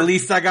of Like, work. at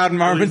least I got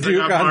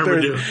Marmaduke got on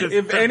Marmaduke. Thursday.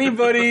 If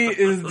anybody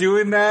is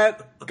doing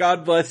that,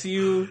 God bless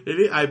you.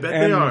 I bet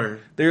And they are.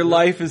 Their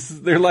life is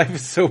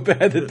so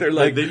bad that they're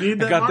like, They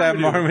need I that got that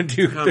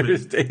Marmaduke coming.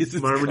 Thursdays.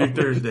 It's Marmaduke coming.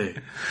 Thursday.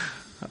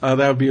 That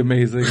would be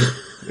amazing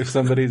if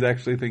somebody's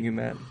actually thinking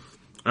that.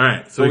 All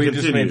right, so But we we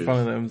just continue. made fun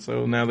of them,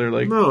 so now they're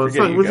like, No, it's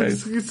forget not. you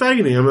It's guys.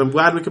 exciting. I'm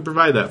glad we could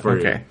provide that for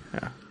you. Okay.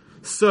 Yeah.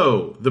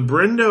 So, the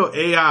Brendo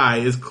AI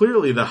is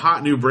clearly the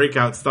hot new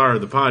breakout star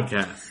of the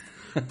podcast.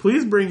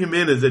 Please bring him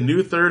in as a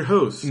new third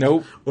host.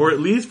 Nope. Or at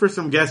least for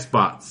some guest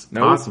spots.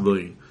 Nope.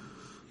 Possibly.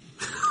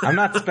 I'm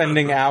not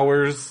spending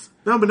hours.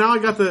 No, but now I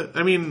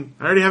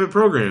already have it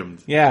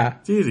programmed. Yeah.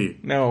 It's easy.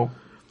 No.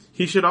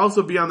 He should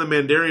also be on the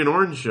Mandarian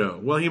Orange show.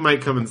 Well, he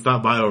might come and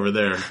stop by over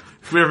there.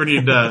 If we ever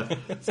need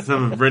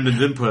some of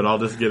Brendan's input, I'll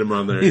just get him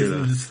on there. You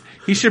know.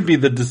 He should be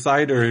the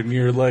decider, and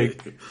you're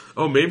like,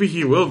 Oh, maybe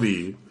he will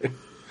be.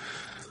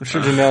 I'm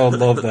sure Janelle would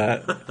love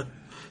that.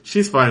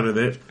 She's fine with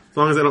it, as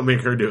long as I don't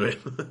make her do it.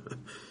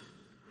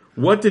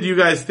 What did you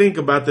guys think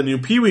about the new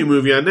Pee-wee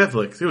movie on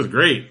Netflix? It was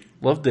great.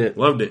 Loved it.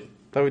 Loved it.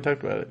 Thought we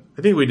talked about it.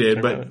 I think we did, Check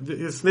it but out.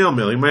 the snail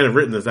mail, he might have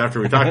written this after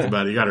we talked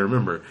about it. You got to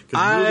remember. 'Cause movies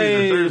are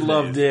I Thursdays.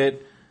 loved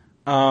it.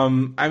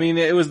 I mean,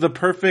 it was the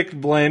perfect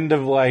blend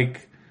of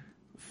like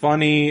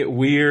funny,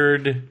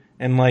 weird,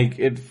 and like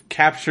it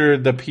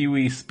captured the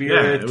Pee-wee Yeah,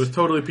 spirit. it was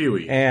totally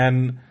Pee-wee.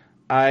 And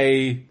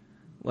I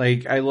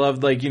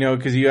loved, like, you know,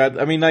 cause you had,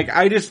 I mean, like,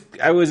 I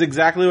was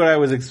exactly what I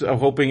was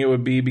hoping it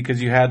would be,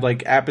 because you had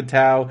like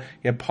Apatow, you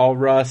had Paul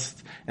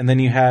Rust, and then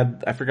you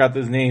had, I forgot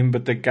his name,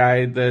 but the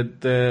guy,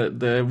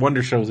 the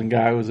Wonder Chosen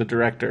guy was a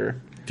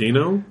director.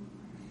 Dino?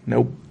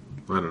 Nope.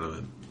 I don't know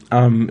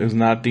that. It was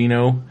not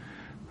Dino.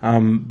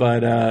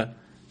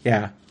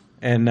 Yeah.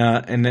 And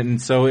then,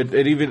 so it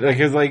even, like,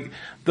 it's like,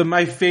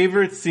 my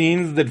favorite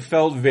scenes that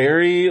felt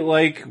very,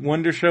 like,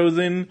 Wonder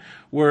Chosen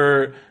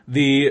were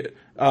the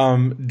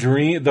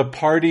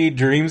party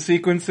dream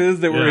sequences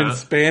that were in Yeah.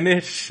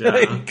 Spanish. Yeah.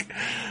 Like,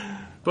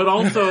 But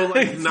also,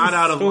 like, it's not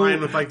out of so- line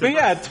with, like, the... But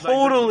yeah, like,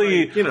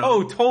 totally. like, you know,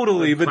 oh,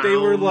 totally. like But they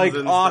were, clowns like,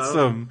 and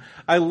awesome.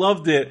 I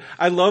loved it.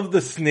 I loved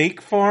the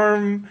snake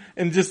farm,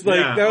 and just, like,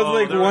 Yeah. that was, Oh,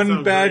 like, there were one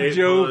some bad great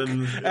joke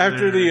ones in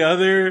after there. the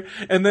other.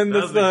 And then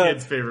That was the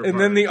kid's favorite and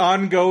part. then the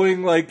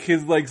ongoing, like,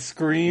 his, like,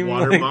 scream.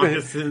 Water like,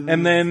 moccasins.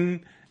 and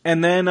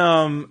then,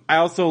 I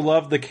also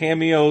loved the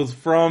cameos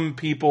from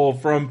people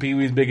from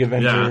Pee-wee's Big Yeah,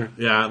 Adventure.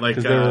 yeah, like,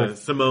 'Cause they were-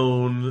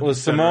 Simone. It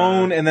was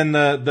Simone, and then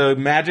the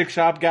magic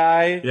shop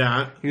guy.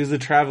 Yeah. He was a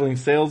traveling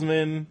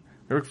salesman.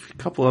 There were a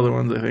couple other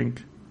ones, I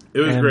think. It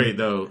was And- great,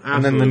 though.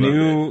 And then the Absolutely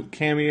new loved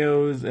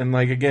cameos, and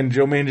like again,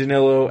 Joe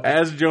Manganiello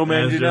as Joe it.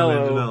 As Joe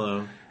Manganiello.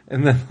 Manganiello.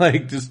 And then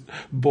like just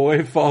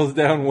boy falls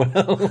down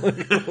well.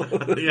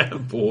 Yeah,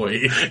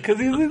 boy. Cause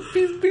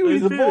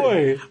he's a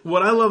boy.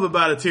 What I love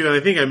about it too, and I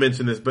think I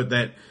mentioned this, but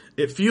that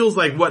it feels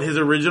like what his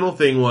original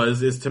thing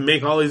is to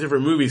make all these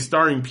different movies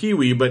starring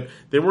Pee-wee, but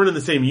they weren't in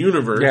the same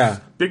universe. Yeah.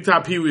 Big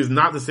Top Pee-wee is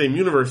not the same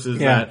universe as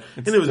that.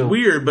 And it was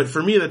weird, but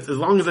for me, that's as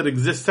long as it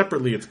exists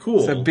separately, it's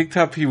cool. So Big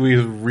Top Pee-wee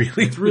is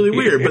really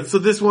weird. But so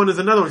this one is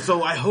another one.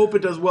 So I hope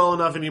it does well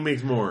enough and he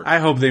makes more. I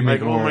hope they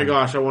make more. Oh my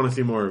gosh, I want to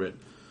see more of it.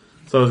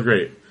 So it was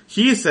great.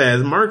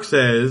 Mark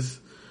says,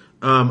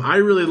 I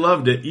really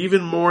loved it,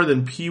 even more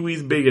than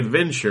Pee-wee's Big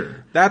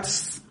Adventure. I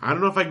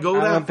don't know if I go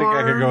that far. I don't think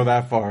I could go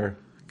that far.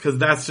 Because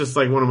that's just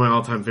like one of my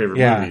all-time favorite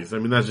movies. I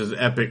mean, that's just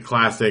epic,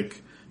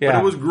 classic. Yeah.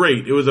 But it was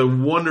great. It was a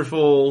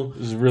wonderful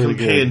really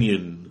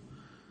companion.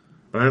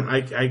 Good.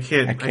 But I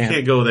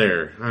can't go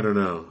there. I don't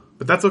know.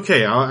 But that's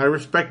okay. I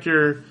respect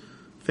your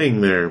thing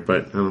there,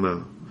 but I don't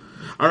know.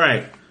 All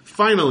right.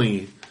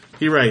 Finally,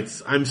 he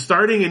writes, I'm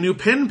starting a new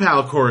pen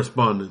pal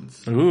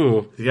correspondence.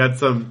 Ooh. He got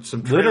some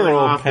literal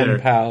off pen there.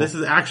 pal. This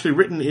is actually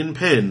written in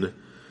pen.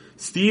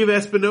 Steve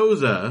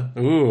Espinoza.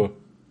 Ooh.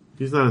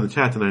 He's not in the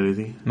chat tonight, is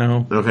he?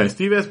 No. Okay,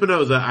 Steve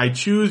Espinoza, I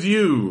choose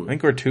you. I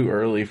think we're too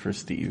early for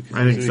Steve.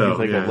 I think so. He's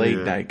like a late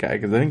night guy,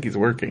 because I think he's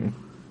working.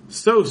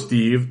 So,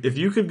 Steve, if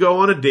you could go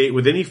on a date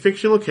with any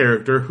fictional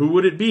character, who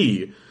would it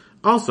be?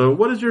 Also,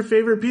 what is your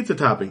favorite pizza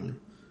topping?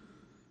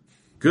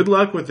 Good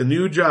luck with the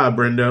new job,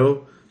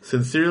 Brendo.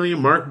 Sincerely,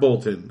 Mark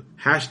Bolton.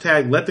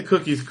 Hashtag let the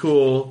cookies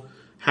cool.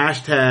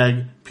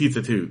 Hashtag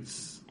pizza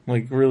toots.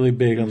 Like really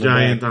big on the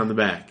Giant back. on the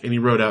back. And he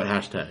wrote out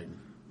hashtag.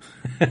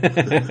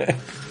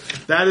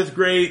 That is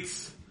great.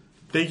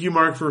 Thank you,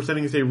 Mark, for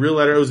sending us a real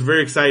letter. It was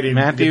very exciting.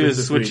 Matthew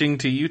is switching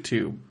to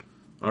YouTube.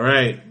 All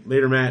right.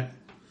 Later, Matt.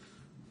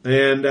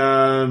 And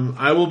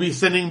I will be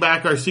sending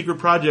back our secret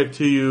project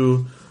to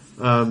you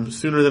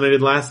sooner than I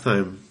did last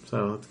time.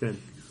 So that's good.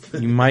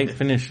 You might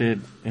finish it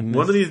in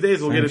one of these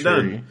days. We'll get it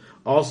done.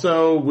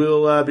 Also,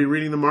 we'll be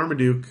reading the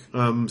Marmaduke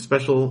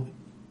special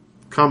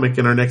comic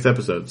in our next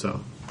episode.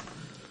 So,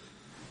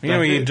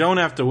 you don't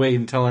have to wait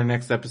until our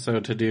next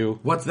episode to do.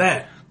 What's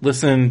that?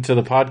 Listen to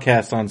the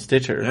podcast on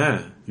Stitcher.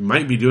 Yeah, you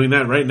might be doing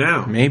that right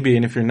now. Maybe,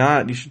 and if you're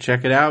not, you should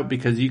check it out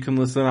because you can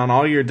listen on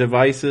all your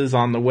devices,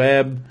 on the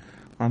web,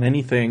 on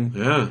anything.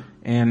 Yeah.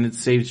 And it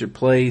saves your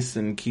place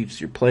and keeps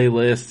your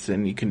playlists,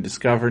 and you can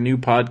discover new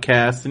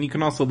podcasts, and you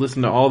can also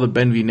listen to all the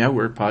Benview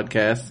Network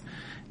podcasts.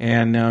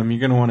 And you're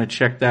going to want to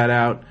check that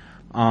out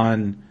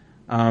on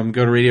go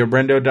to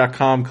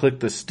radiobrendo.com, click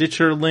the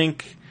Stitcher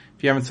link.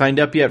 If you haven't signed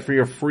up yet for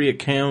your free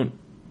account,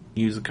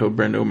 use the code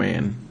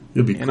BrendoMan.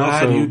 You'll be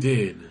glad you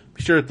did.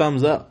 Be sure to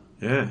thumbs up.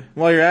 Yeah.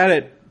 While you're at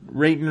it,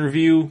 rate and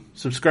review,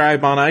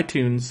 subscribe on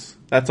iTunes.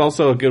 That's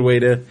also a good way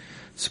to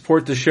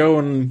support the show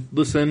and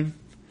listen.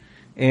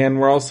 And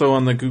we're also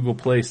on the Google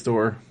Play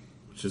Store.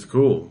 Which is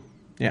cool.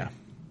 Yeah.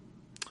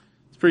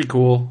 It's pretty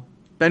cool.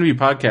 Benview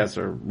podcasts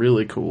are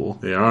really cool.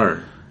 They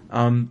are.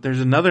 There's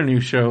another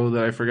new show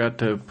that I forgot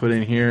to put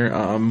in here.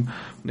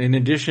 In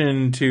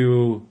addition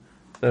to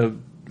the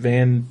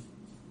Van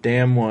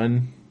Damme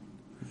one.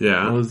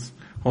 Yeah.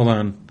 Hold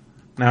on.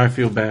 Now I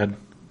feel bad.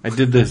 I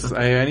did this.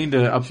 I need to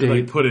update. You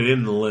should, put it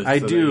in the list. I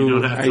so do. That you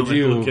don't have to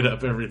do. Look it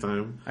up every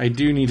time. I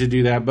do need to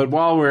do that. But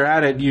while we're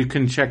at it, you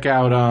can check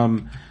out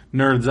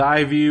Nerd's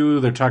Eye View.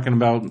 They're talking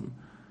about.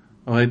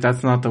 Oh, wait,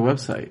 that's not the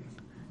website.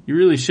 You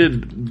really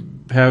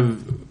should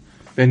have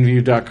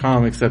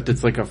Benview.com, except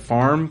it's like a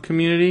farm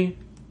community.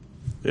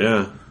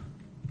 Yeah.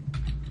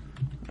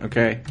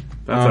 Okay.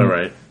 That's all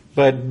right.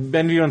 But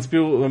Benview on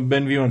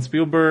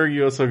Spielberg.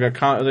 You also got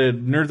the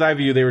Nerd's Eye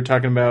View. They were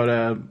talking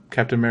about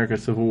Captain America: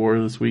 Civil War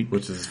this week,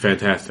 which is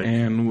fantastic,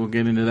 and we'll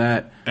get into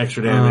that.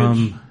 Extra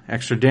damage.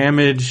 Extra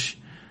damage.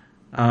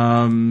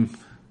 Okay,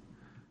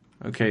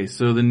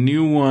 so the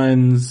new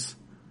ones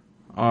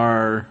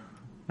are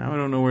now I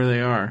don't know where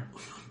they are.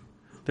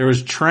 There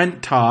was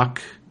Trent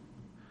Talk,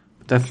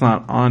 but that's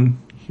not on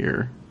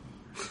here.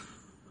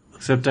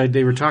 Except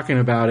they were talking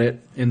about it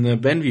in the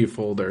Benview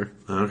folder.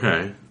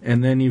 Okay.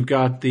 And then you've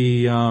got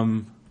the,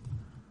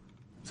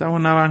 is that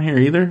one not on here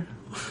either?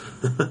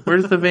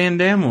 Where's the Van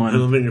Damme one? I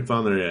don't think it's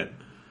on there yet.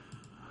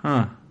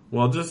 Huh.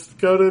 Well, just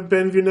go to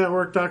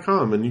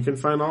BenviewNetwork.com and you can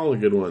find all the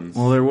good ones.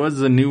 Well, there was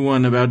a new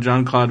one about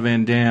Jean-Claude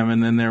Van Damme,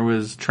 and then there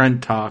was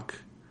Trent Talk.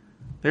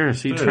 There,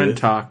 Trent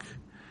Talk.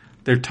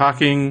 They're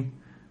talking...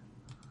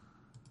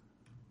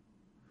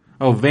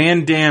 Oh,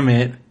 Van Damme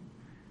It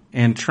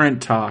and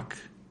Trent Talk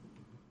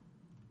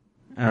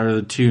are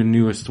the two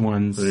newest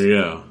ones. There you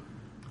go.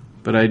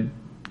 But I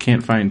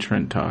can't find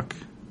Trent Talk.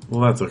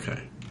 Well, that's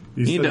okay.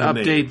 You need to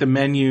update the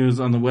menus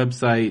on the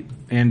website,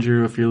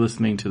 Andrew, if you're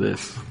listening to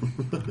this.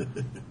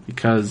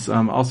 Because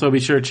also be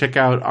sure to check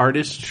out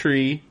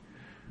Artistry,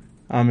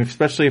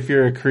 especially if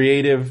you're a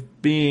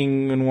creative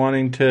being and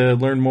wanting to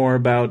learn more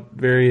about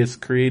various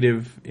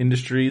creative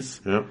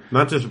industries. Yep.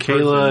 Not just Kayla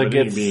person, but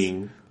gets any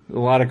being. A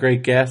lot of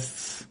great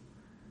guests,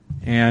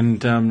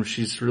 and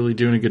she's really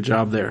doing a good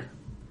job there.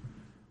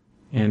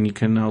 And you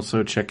can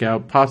also check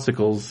out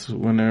Popsicles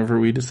whenever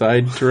we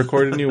decide to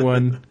record a new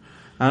one.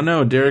 I don't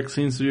know, Derek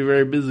seems to be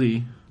very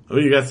busy. Oh,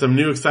 you got some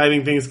new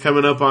exciting things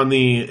coming up on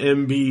the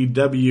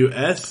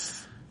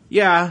MBWS?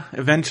 Yeah,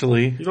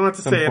 eventually. You don't have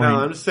to Some say it point.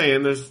 out. I'm just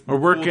saying there's We're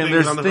working. cool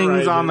There's on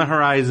things on the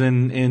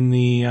horizon in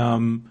the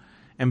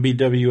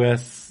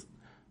MBWS,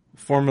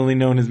 formerly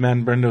known as Matt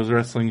and Brendo's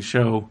Wrestling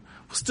Show,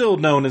 still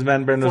known as Matt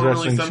and Brendo's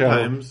Wrestling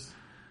sometimes.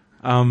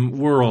 Show,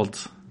 world.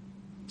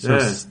 So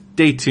Yeah.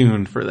 stay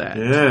tuned for that.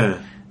 Yeah.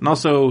 And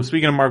also,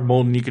 speaking of Mark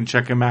Bolden, you can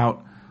check him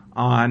out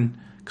on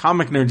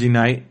Comic Nerds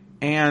Unite,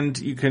 and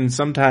you can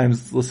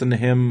sometimes listen to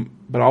him,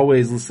 but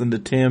always listen to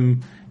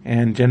Tim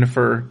and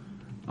Jennifer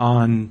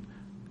on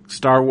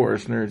Star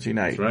Wars Nerds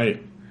Unite. That's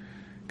right.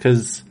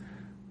 Because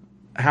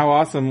how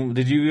awesome.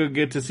 Did you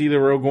get to see the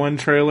Rogue One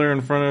trailer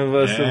in front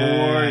of Civil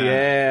War?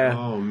 Yeah.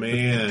 Oh,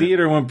 man. The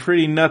theater went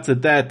pretty nuts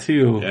at that,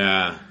 too.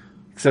 Yeah.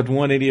 Except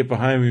one idiot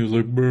behind me was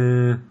like,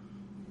 brr.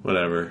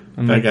 Whatever.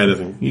 I'm that like, guy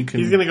doesn't. he's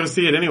He's going to go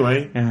see it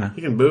anyway. Yeah.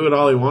 He can boo it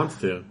all he wants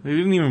to. He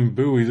didn't even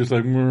boo. He's just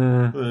like,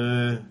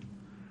 brr.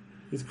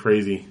 He's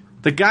crazy.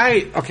 The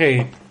guy,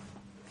 okay.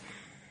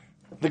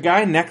 The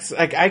guy next,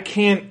 like, I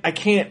can't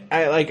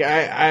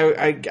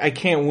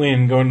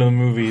win going to the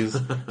movies.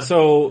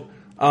 So,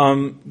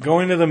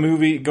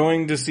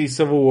 going to see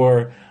Civil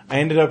War, I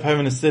ended up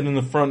having to sit in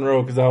the front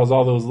row because that was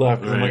all that was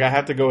left. 'Cause I'm like, I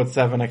have to go at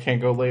 7. I can't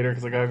go later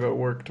because I gotta go to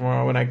work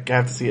tomorrow and I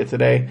have to see it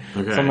today.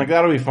 Okay. So I'm like,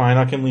 that'll be fine.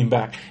 I can lean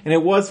back. And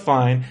it was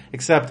fine,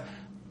 except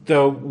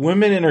the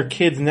women and her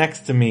kids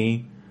next to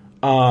me,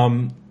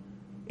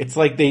 it's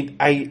like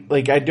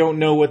I don't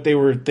know what they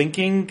were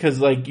thinking because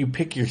like you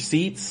pick your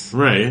seats.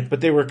 Right. But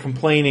they were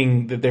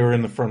complaining that they were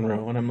in the front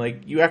row. And I'm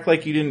like, you act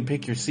like you didn't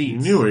pick your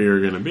seats. You knew where you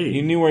were going to be.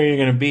 You knew where you were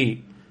going to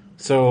be.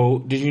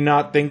 So, did you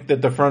not think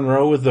that the front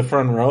row was the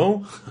front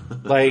row?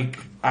 Like,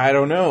 I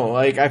don't know.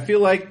 Like, I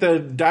feel like the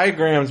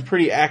diagram's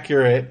pretty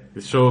accurate.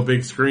 They show a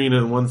big screen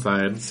on one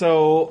side.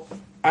 So,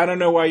 I don't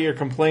know why you're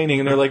complaining.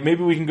 And they're like,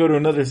 maybe we can go to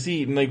another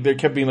seat. And like, they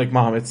kept being like,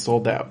 Mom, it's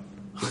sold out.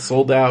 It's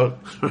sold out.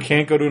 We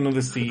can't go to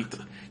another seat.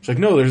 She's like,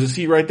 no, there's a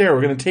seat right there.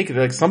 We're going to take it.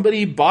 They're like,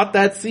 somebody bought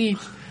that seat.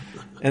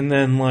 And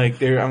then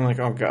like, I'm like,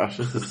 oh gosh,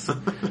 this is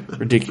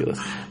ridiculous.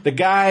 The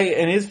guy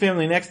and his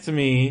family next to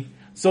me.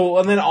 So,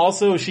 and then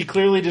also she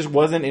clearly just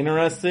wasn't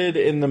interested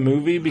in the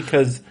movie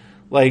because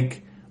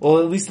like, well,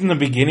 at least in the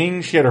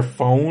beginning she had her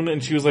phone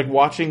and she was like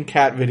watching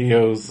cat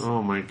videos.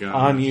 Oh my god.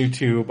 On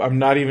YouTube. I'm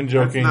not even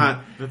joking.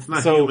 That's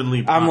not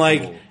humanly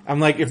possible. I'm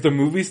like, if the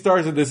movie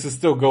starts and this is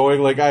still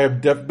going, like I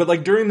have but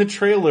like during the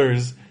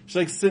trailers, she's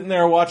like sitting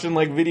there watching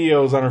like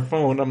videos on her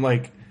phone. I'm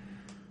like,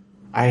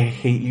 I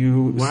hate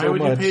you Why so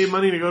would much. you pay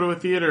money to go to a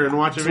theater and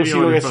watch a video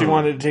So on your she phone?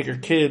 wanted to take her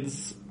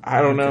kids.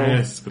 I don't know.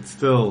 Yes, but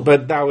still.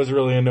 But that was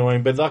really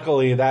annoying. But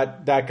luckily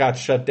that got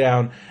shut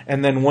down.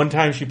 And then one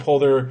time she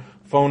pulled her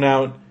phone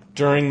out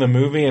during the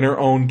movie and her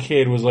own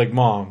kid was like,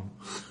 Mom.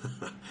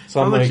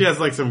 So I'm like, she has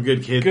like some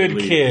good kids. good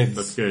kids.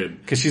 That's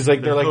good. Cause she's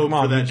like, they're like,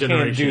 Mom, you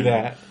can't do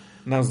that.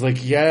 And I was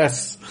like,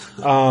 yes.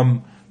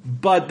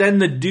 But then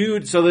the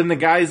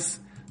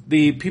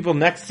people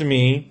next to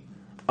me,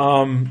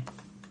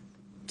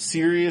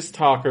 serious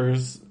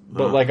talkers,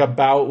 but like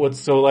about what's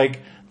so like,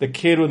 the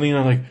kid would lean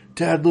on like,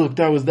 Dad, look,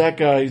 that was that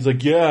guy. He's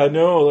like, yeah, I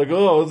know. Like,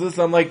 oh, is this?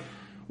 I'm like,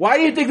 why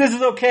do you think this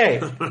is okay?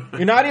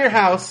 You're not at your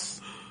house.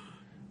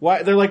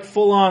 Why? They're like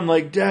full on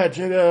like, Dad,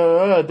 check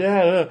out,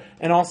 Dad.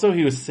 And also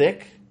he was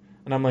sick.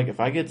 And I'm like, if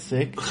I get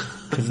sick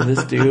because of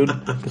this dude,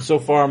 but so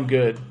far I'm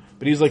good.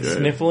 But he was like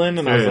sniffling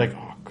and I was like,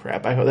 oh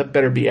crap, I hope that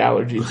better be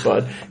allergies,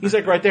 bud. He's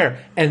like right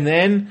there.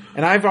 And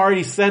I've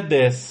already said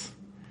this,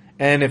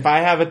 and if I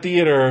have a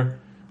theater,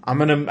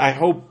 I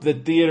hope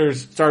that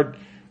theaters start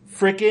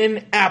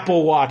frickin'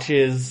 Apple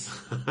Watches.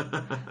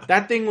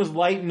 That thing was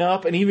lighting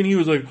up, and even he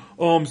was like,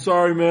 oh, I'm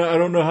sorry, man, I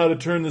don't know how to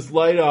turn this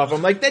light off.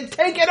 I'm like, then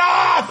take it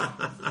off!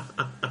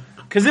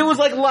 Cause it was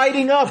like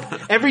lighting up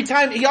every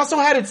time. He also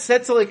had it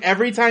set so like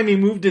every time he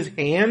moved his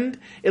hand,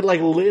 it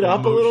like lit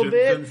up a little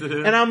bit.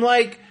 Sensitive. And I'm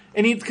like,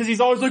 cause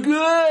he's always like,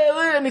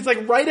 and it's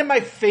like right in my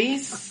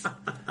face.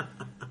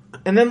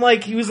 And then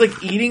like he was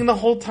like eating the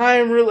whole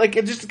time, like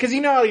it just cause you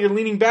know how you're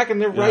leaning back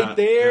and they're right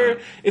there.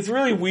 Yeah. It's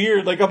really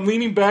weird. Like I'm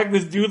leaning back and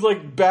this dude's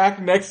like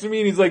back next to me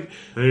and he's like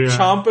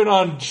chomping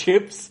on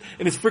chips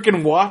and his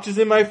freaking watch is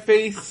in my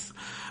face.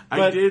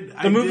 But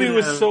the movie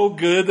was so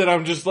good that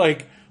I'm just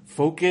like,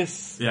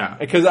 focus. Yeah.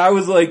 Because I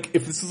was like,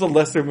 if this was a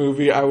lesser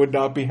movie, I would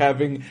not be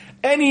having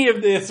any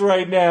of this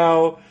right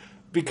now.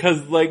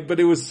 Because like, but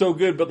it was so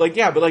good. But like,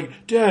 yeah, but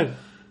like, Dad,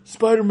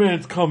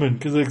 Spider-Man's coming.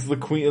 Cause it's the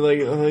queen, like,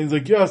 and he's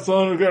like, yeah,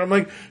 son. I'm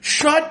like,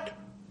 shut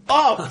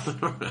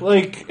up!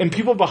 Like, and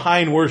people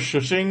behind were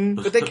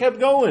shushing, but they kept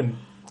going.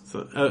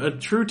 So a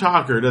true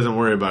talker doesn't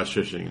worry about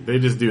shushing. They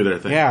just do their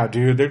thing. Yeah,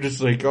 dude. They're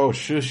just like, oh,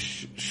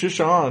 shush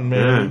on,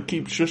 man. Yeah.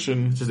 Keep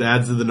shushing. It just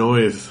adds to the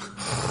noise.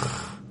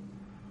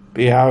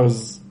 But yeah, I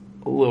was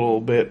a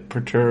little bit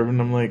perturbed, and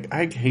I'm like,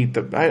 I hate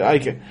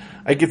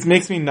it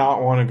makes me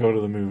not want to go to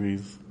the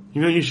movies.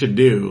 You know what you should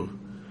do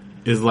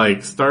is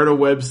like start a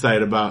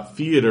website about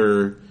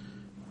theater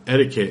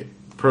etiquette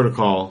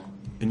protocol,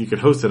 and you could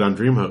host it on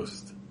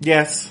DreamHost.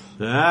 Yes.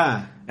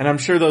 Ah. And I'm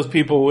sure those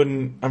people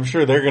wouldn't, I'm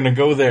sure they're going to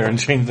go there and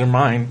change their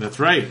mind. That's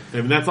right. I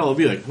mean, that's all it'll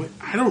be like, wait,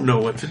 I don't know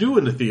what to do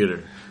in the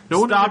theater. No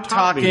one ever Stop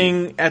taught me.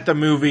 talking at the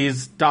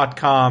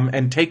movies.com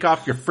and take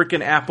off your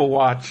freaking Apple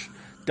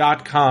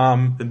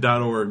Watch.com And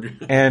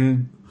 .org.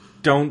 and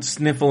don't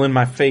sniffle in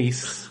my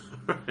face.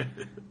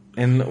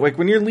 And like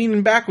when you're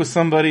leaning back with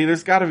somebody,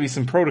 there's got to be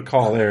some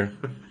protocol there.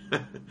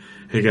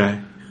 Hey,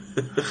 guy.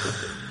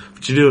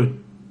 What you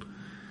doing?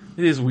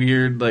 It is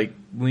weird, like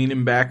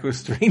leaning back with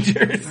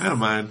strangers. I don't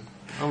mind.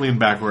 I'll lean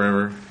back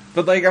wherever.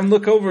 But like I'm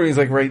look over and he's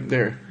like right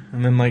there.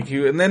 And then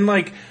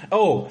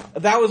oh,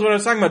 that was what I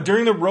was talking about.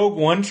 During the Rogue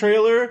One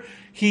trailer,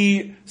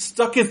 he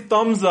stuck his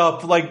thumbs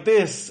up like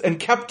this and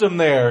kept him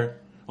there.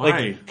 Why?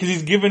 Like, cause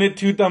he's giving it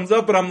 2 thumbs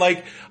up, and I'm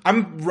like,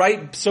 I'm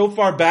right so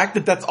far back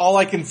that that's all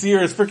I can see are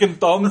his freaking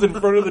thumbs in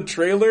front of the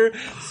trailer.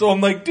 So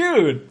I'm like,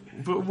 dude.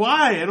 But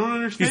why? I don't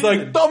understand. He's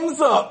like,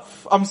 thumbs up.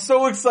 I'm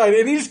so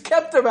excited. And he just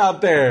kept him out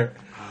there.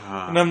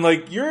 And I'm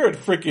like, you're a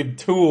freaking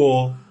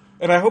tool.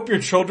 And I hope your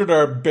children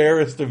are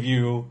embarrassed of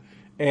you.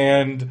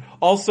 And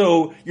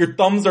also, your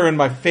thumbs are in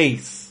my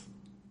face.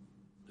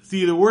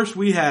 See, the worst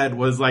we had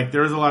was like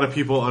there was a lot of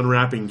people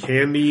unwrapping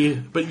candy,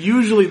 but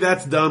usually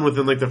that's done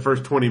within like the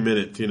first 20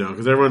 minutes, you know,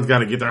 because everyone's got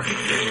to get their.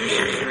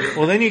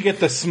 Well, then you get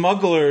the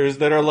smugglers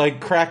that are like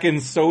cracking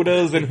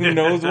sodas and who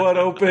knows what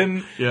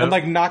open Yep. and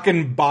like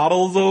knocking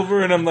bottles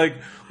over, and I'm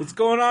like, what's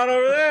going on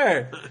over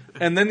there?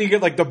 And then you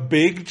get like the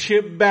big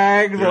chip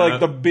bags or like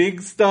the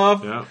big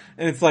stuff, Yep.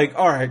 and it's like,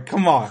 all right,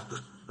 come on.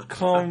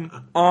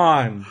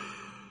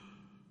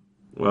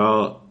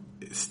 Well,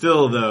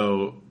 still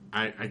though,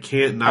 I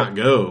can't not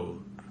go.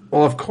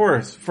 Well, of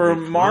course, for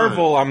Come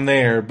Marvel, I'm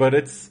there, but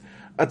it's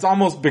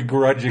almost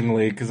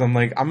begrudgingly because I'm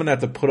like, I'm gonna have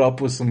to put up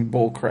with some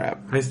bull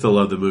crap. I still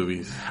love the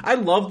movies. I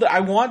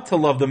want to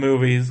love the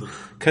movies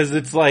because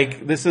it's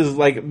like, this is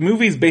like,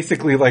 movies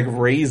basically like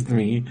raised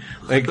me,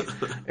 like,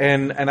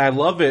 and I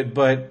love it,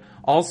 but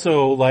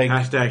also like,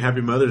 Hashtag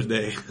Happy Mother's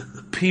Day.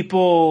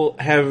 people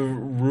have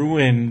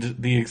ruined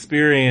the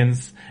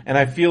experience, and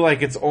I feel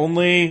like it's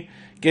only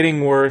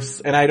getting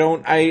worse, and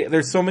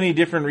there's so many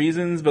different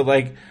reasons, but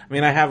like, I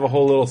mean, I have a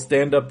whole little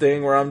stand-up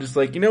thing where I'm just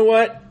like, you know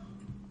what?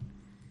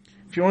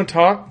 If you want to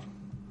talk,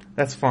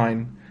 that's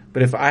fine.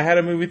 But if I had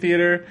a movie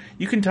theater,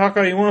 you can talk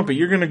all you want, but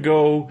you're gonna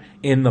go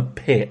in the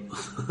pit.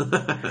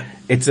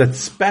 It's a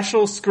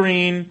special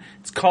screen.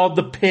 It's called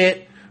the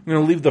pit. I'm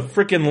gonna leave the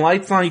freaking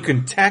lights on. You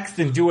can text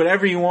and do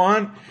whatever you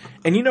want.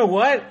 And you know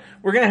what?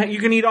 You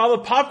can eat all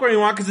the popcorn you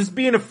want because it's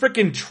being a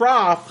freaking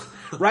trough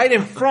right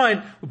in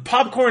front with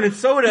popcorn and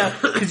soda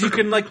because you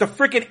can, like the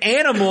freaking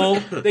animal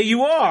that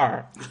you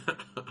are.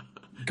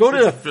 Go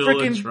to the fill a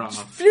freaking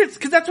trough.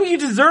 because that's what you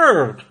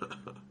deserve.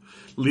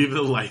 Leave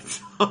the lights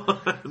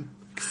on.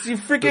 You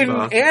freaking That's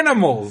awesome.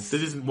 animals. They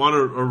just want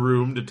a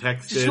room to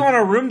text Just in. want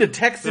a room to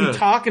text and Yeah.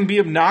 talk and be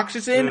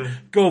obnoxious in? Yeah.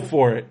 Go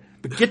for it.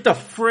 But get the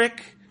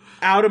frick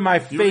out of my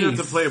You don't face.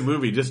 have to play a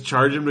movie. Just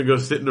charge him to go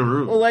sit in a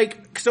room. Well,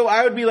 like, so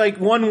I would be like,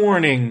 one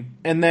warning,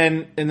 and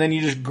then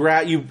you just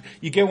grab, you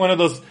get one of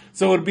those,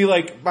 so it would be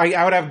like,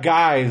 I would have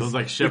guys. Those,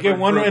 like, you get shepherd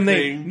one, crook and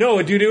they, thing?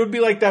 no, dude, it would be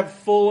like that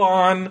full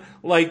on,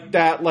 like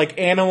that, like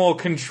animal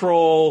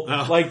control,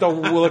 Oh. like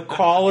the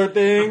collar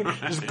thing.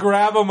 Just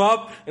grab them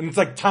up, and it's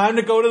like time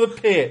to go to the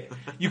pit.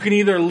 You can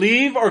either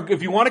leave, or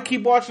if you want to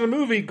keep watching the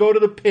movie, go to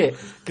the pit.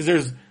 Cause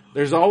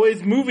there's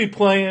always movie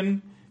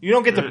playing. You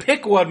don't get to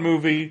pick one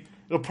movie.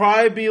 It'll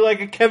probably be like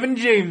a Kevin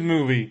James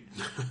movie.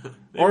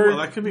 Or well,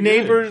 that could be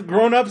Neighbors,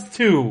 Grown Ups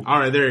 2. All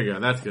right, there you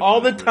go. That's good.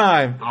 All the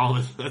time.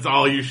 That's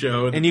all you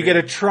show. And you get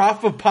a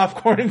trough of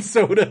popcorn and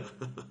soda.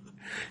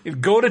 You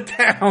go to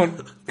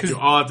town. You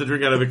all have to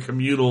drink out of a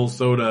communal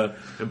soda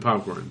and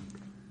popcorn.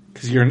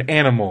 Because you're an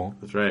animal.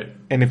 That's right.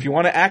 And if you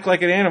want to act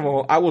like an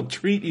animal, I will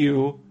treat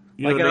you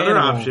like an another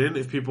animal. option,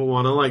 if people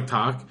want to like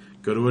talk,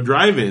 go to a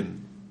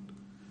drive-in.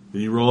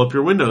 Then you roll up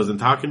your windows and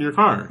talk in your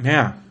car.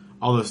 Yeah.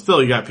 Although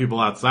still you got people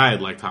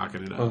outside like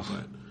talking it up.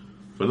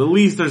 But at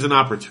least there's an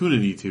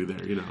opportunity to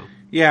there, you know.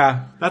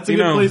 Yeah. That's a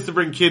good place to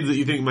bring kids that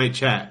you think might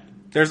chat.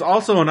 There's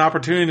also an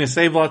opportunity to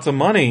save lots of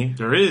money.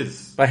 There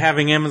is. By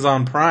having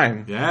Amazon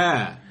Prime.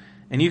 Yeah.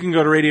 And you can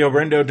go to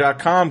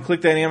RadioBrendo.com,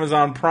 click that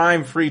Amazon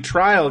Prime free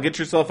trial, get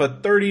yourself a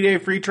 30-day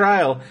free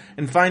trial,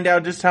 and find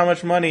out just how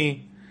much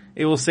money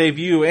it will save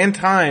you and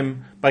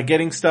time by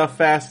getting stuff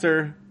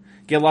faster.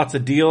 Get lots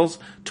of deals.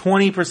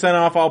 20%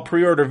 off all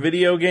pre-order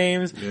video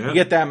games. Yeah. You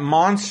get that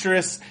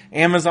monstrous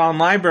Amazon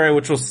library,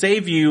 which will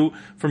save you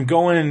from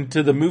going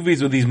to the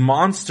movies with these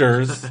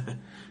monsters.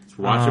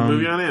 Watch a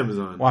movie on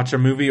Amazon. Watch a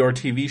movie or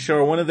TV show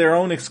or one of their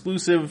own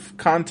exclusive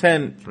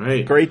content.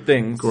 Right. Great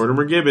things.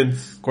 Gordimer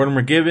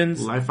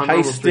Gibbons. Life on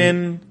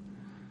Heistin.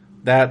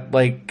 That,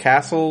 like,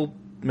 castle,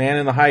 Man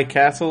in the High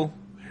Castle.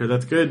 I hear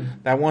that's good.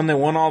 That one that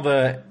won all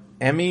the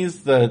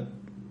Emmys, the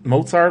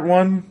Mozart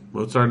one.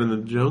 Mozart in the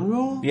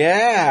Jungle?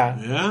 Yeah.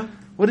 Yeah?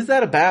 What is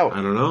that about?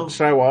 I don't know.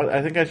 Should I watch?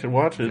 I think I should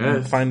watch it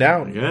and find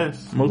out. I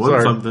guess. Mozart.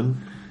 Won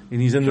something.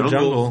 And he's in the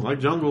jungle. Like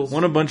jungles.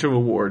 Won a bunch of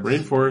awards.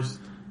 Rainforest.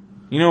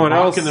 You know what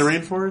else in the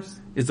rainforest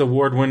is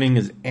award-winning?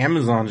 Is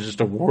Amazon is just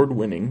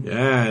award-winning.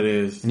 Yeah, it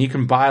is. And you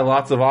can buy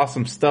lots of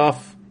awesome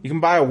stuff. You can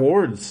buy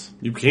awards.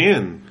 You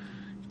can.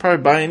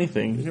 Probably buy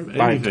anything. You can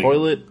Buy anything. a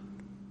toilet.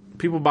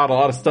 People bought a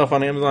lot of stuff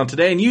on Amazon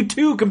today, and you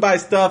too can buy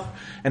stuff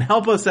and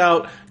help us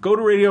out. Go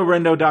to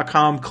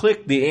RadioBrendo.com,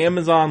 click the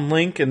Amazon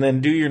link, and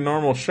then do your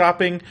normal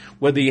shopping.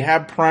 Whether you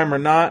have Prime or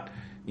not,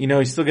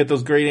 you still get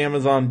those great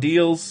Amazon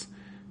deals,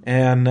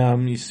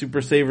 and you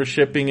super saver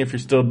shipping if you're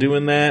still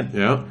doing that.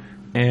 Yeah.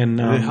 And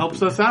it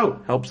helps us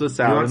out. Helps us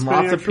You're out. not And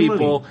spending lots of extra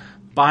people money.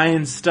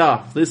 buying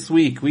stuff. This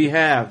week we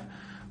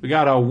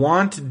got a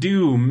Want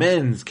Do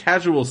men's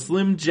casual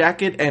slim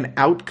jacket and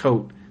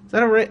outcoat. Is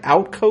that a right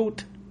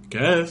outcoat?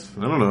 Guess.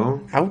 I don't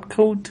know.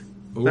 Outcoat?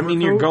 Does that mean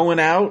you're Overcoat? going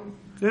out?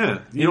 Yeah.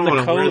 You In don't the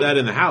want to wear coat? that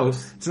in the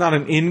house. It's not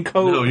an in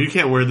coat? No, you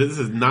can't wear this. This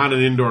is not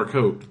an indoor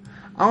coat.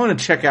 I want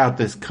to check out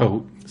this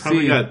coat.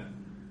 Probably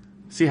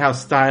See how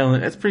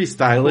stylish. It's pretty cool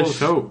stylish.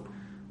 coat.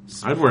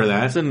 I'd wear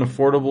that. It's an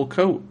affordable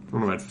coat. I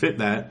don't know if I'd fit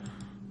that.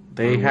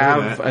 They I'd wear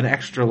have that. an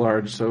extra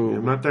large, so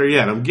I'm not there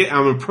yet.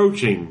 I'm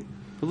approaching.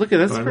 but look at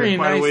that's But a I've pretty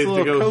got quite a nice ways to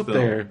little go coat still.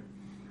 there.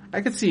 I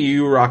could see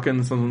you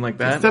rocking something like It's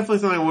that. definitely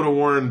something I would have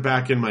worn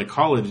back in my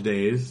college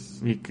days.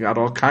 You got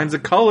all kinds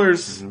of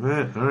colors All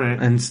right.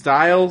 and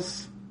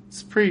styles.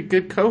 It's a pretty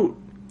good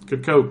coat.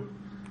 Good coat.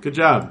 Good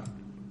job.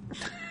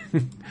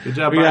 Good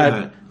job We buying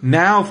got that.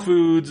 Now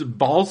Foods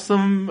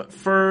balsam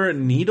fir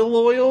needle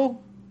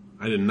oil.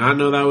 I did not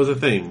know that was a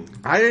thing.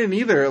 I didn't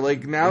either.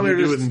 Like now What do they're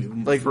you do just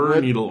with like fir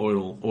what- needle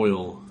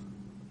oil.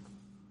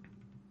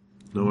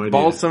 No idea.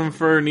 balsam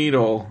fir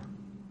needle.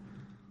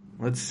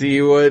 Let's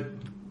see what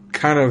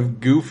kind of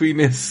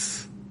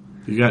goofiness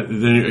You got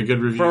then a good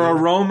review for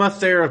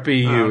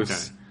aromatherapy Oh, use.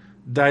 okay.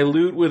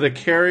 Dilute with a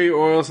carry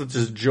oil such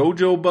as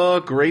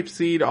jojoba,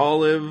 grapeseed,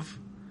 olive.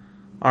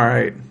 All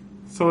right,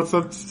 So it's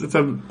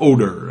an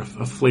odor,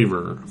 a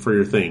flavor for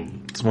your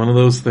thing. it's one of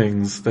those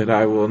things that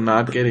I will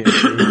not get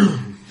into.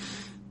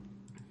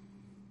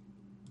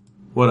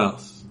 What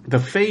else? The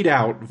Fade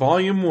Out,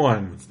 Volume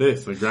 1. What's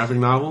this? A graphic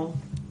novel?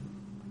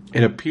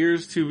 It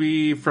appears to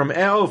be from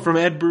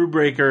Ed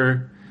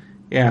Brubaker.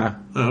 Yeah,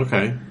 Oh,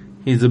 okay.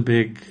 he's a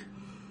big...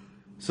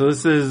 So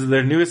this is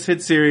their newest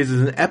hit series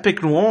is an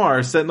epic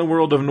noir set in the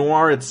world of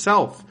noir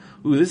itself.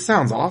 Ooh, this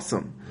sounds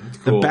awesome.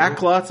 cool. The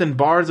backlots and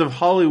bars of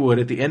Hollywood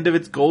at the end of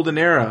its golden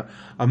era.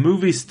 A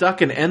movie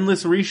stuck in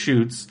endless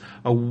reshoots.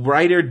 A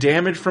writer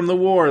damaged from the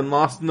war and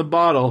lost in the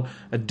bottle.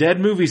 A dead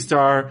movie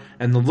star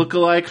and the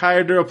lookalike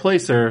hired to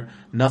replace her.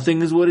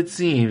 Nothing is what it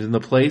seems in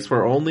the place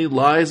where only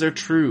lies are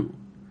true.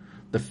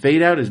 The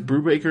Fade Out is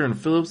Brubaker and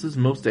Phillips'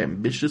 most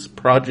ambitious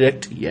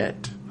project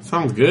yet.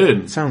 Sounds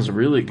good. Sounds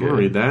really I'll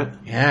read good. that.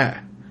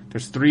 Yeah.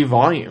 There's 3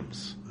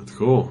 volumes. That's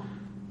cool.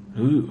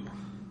 Ooh.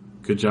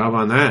 Good job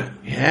on that.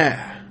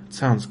 Yeah.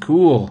 Sounds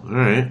cool. All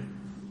right.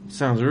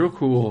 Sounds real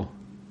cool.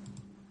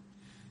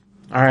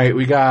 Alright,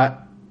 we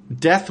got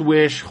Death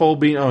Wish whole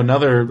bean. Oh,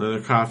 another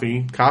Another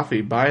coffee.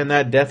 coffee. Buying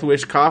that Death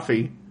Wish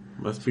coffee.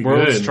 Must be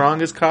World's good.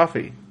 strongest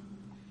coffee.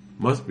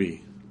 Must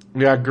be.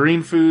 We got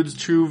Green Foods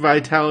True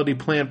Vitality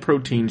Plant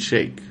Protein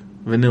Shake.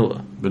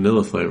 Vanilla.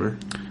 Vanilla flavor.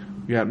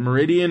 We got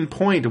Meridian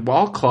Point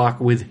Wall Clock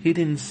with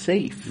Hidden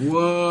Safe.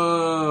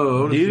 Whoa.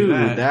 I wanna see Dude,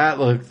 that. that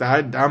looks...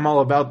 I'm all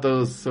about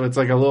those. So it's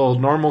like a little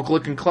normal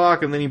looking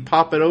clock, and then you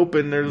pop it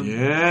open. There's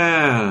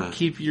Yeah.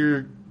 keep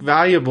your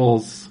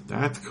valuables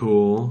That's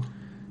cool.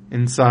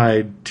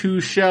 inside.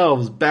 2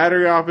 shelves,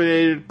 battery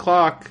operated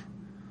clock.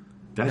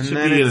 That And should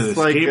then be in an it's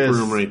like escape a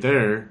room right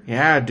there.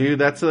 Yeah, dude,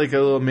 that's like a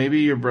little.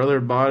 Maybe your brother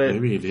bought it.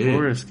 Maybe he did.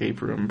 for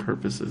escape room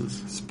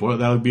purposes.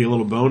 That would be a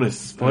little bonus.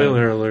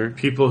 Spoiler alert!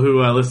 People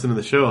who listen to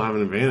the show have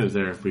an advantage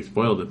there if we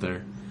spoiled it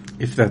there.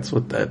 If that's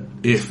what that.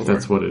 If for.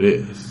 that's what it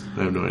is.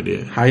 I have no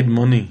idea. Hide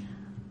money,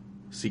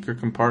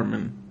 secret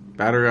compartment,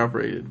 battery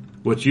operated.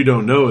 What you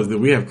don't know is that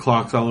we have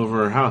clocks all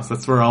over our house.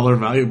 That's where all our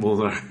valuables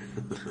are.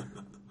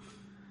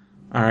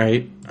 All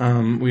right.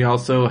 We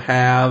also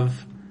have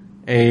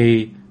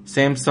a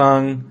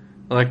Samsung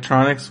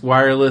Electronics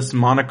wireless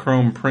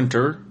monochrome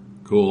printer.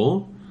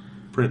 Cool.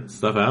 Print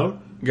stuff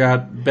out.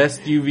 Got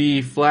best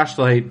UV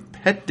flashlight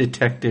pet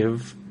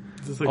detective.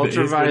 Is this like the Ace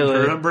Ultraviolet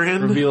Ventura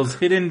brand? reveals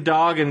hidden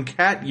dog and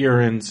cat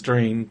urine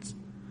strains.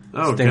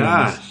 Oh stains.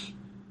 gosh.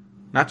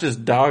 Not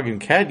just dog and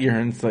cat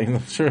urine things.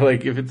 I'm sure,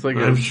 like if it's like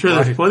I'm sure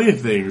there's plenty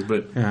of things,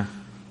 but Yeah,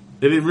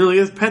 it really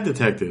is Pet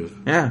Detective.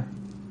 yeah.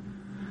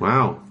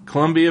 Wow.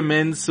 Columbia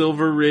Men's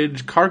Silver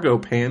Ridge cargo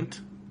pant,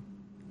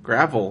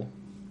 gravel.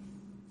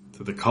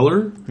 So the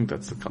color? I think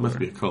that's the color. Must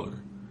be a color.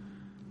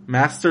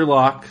 Master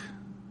lock,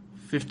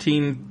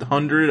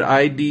 1500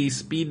 ID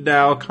speed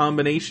dial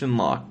combination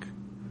lock,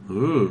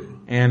 Ooh.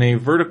 and a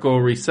vertical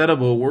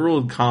resettable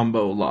world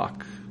combo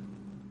lock.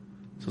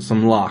 So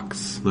some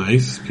locks.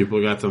 Nice.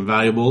 People got some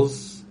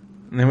valuables.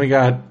 And then we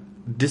got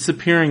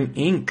disappearing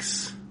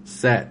inks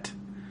set.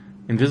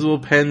 Invisible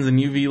pens and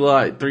UV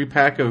light.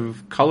 3-pack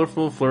of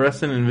colorful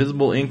fluorescent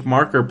invisible ink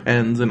marker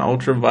pens in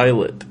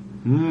ultraviolet.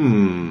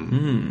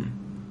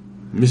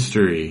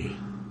 Mystery.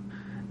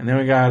 And then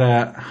we got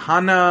a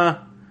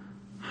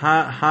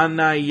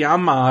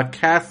Hanayama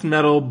cast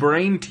metal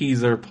brain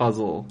teaser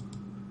puzzle.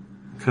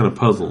 What kind of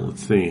puzzle?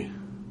 Let's see.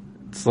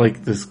 It's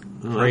like this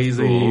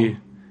crazy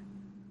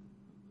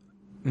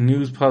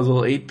news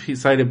puzzle,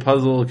 8-sided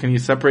puzzle. Can you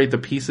separate the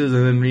pieces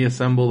and then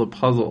reassemble the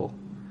puzzle?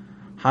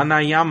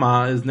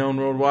 Hanayama is known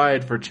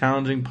worldwide for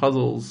challenging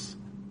puzzles.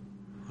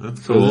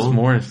 That's So cool. is this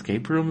more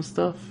escape room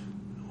stuff?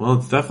 Well,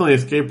 it's definitely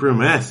escape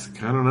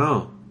room-esque. I don't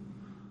know.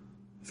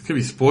 This could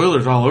be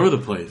spoilers all over the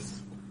place.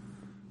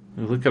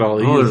 Look at all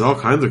these. Oh, there's all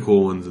kinds of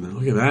cool ones in there.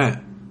 Look at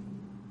that.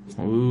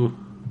 Ooh,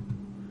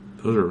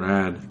 Those are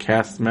rad.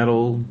 cast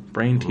metal,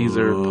 brain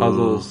teaser,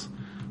 puzzles.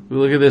 Ooh,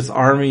 look at this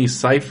Army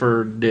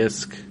Cipher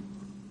disc.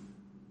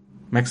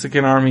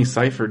 Mexican Army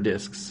Cipher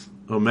discs.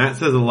 Oh, Matt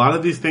says a lot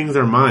of these things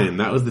are mine.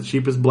 That was the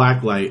cheapest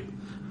black light.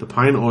 The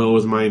pine oil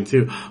was mine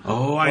too.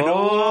 Oh, I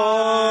know.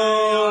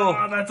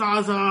 Oh, that's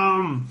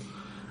awesome.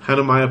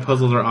 Hanamaya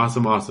puzzles are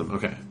awesome.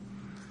 Okay.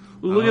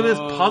 Ooh, look at this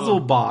puzzle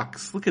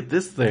box. Look at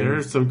this thing.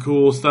 There's some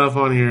cool stuff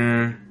on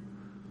here.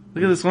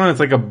 Look at this one. It's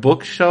like a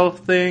bookshelf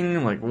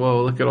thing. Like,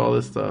 whoa, look at all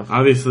this stuff.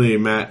 Obviously,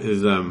 Matt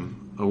is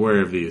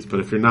aware of these, but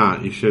if you're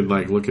not, you should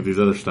look at these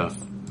other stuff.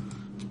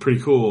 It's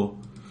pretty cool.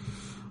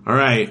 All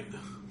right.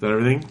 Is that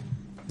everything?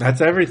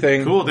 That's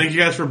everything. Cool. Thank you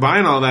guys for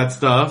buying all that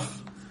stuff.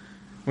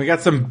 We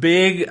got some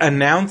big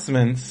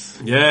announcements.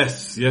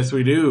 Yes,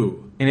 we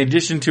do. In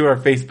addition to our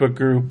Facebook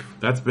group,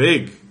 That's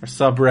big. our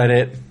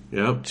subreddit.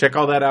 Yep. Check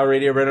all that out,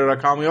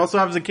 RadioBrando.com. We also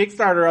have the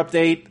Kickstarter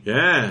update.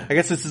 Yeah. I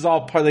guess this is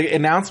all part, the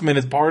announcement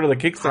is part of the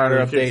Kickstarter Part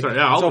of the update. Kickstarter.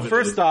 Yeah, all so of it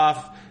first is.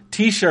 off,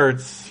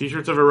 t-shirts,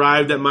 T-shirts have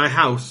arrived at my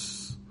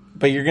house.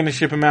 but you're going to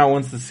ship them out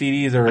once the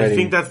CDs are ready. I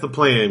think that's the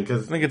plan,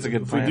 because I think it's a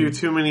good plan. if we do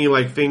too many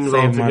things Save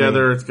all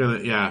together, money. it's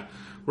gonna,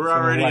 we're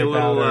gonna already a wipe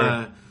little, out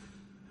our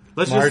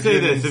let's just say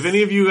margins. this, if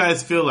any of you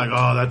guys feel like,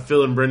 oh, that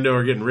Phil and Brendo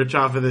are getting rich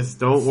off of this,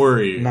 don't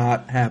worry.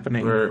 Not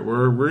happening. We're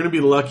going to be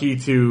lucky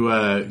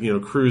to,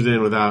 cruise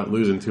in without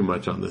losing too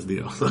much on this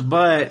deal.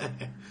 But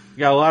we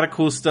got a lot of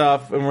cool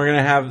stuff, and we're going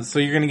to have, so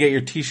you're going to get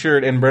your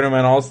t-shirt and Brendo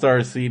Man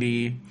All-Star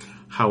CD.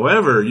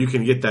 However, you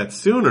can get that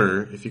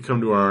sooner if you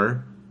come to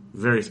our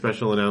very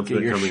special Get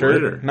announcement your coming shirt,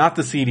 later. not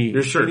the CD.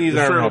 Your shirt. CDs The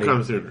aren't shirt will ready.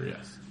 come sooner,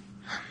 yes.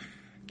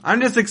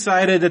 I'm just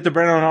excited that the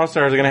Brendo Man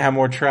All-Stars are going to have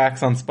more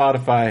tracks on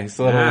Spotify,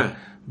 so Yeah. it'll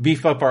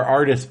beef up our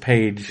artist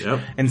page. Yep.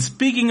 And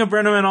speaking of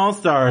Brendo Man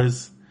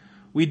All-Stars,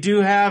 we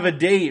do have a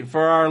date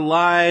for our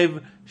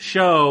live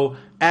show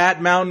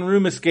at Mountain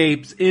Room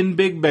Escapes in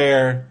Big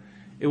Bear.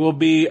 It will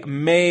be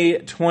May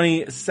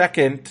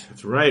 22nd.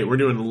 That's right. We're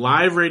doing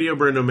live Radio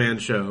Brendo Man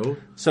show.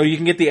 So you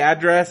can get the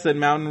address at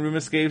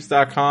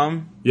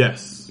mountainroomescapes.com.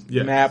 Yes.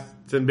 Map.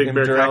 It's in Big and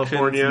Bear, directions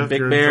California. in if Big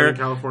you're Bear. in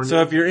Southern California.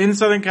 So if you're in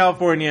Southern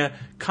California,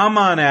 come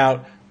on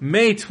out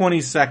May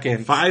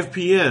 22nd. 5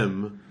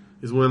 p.m.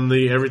 is when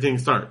everything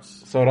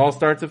starts. So it all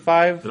starts at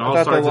 5? It all I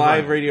thought starts the at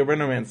live 5. Radio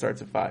Brendo Man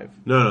starts at 5.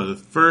 No, the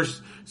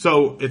first.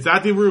 So it's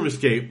at the Room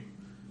Escape.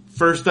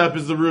 First up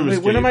is the Room Wait,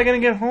 Escape. when am I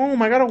going to get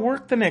home? I got to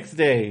work the next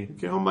day.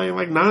 Get home by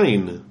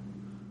 9.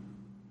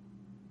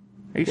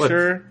 Are you What?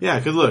 sure? Yeah,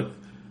 because look,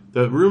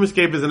 the Room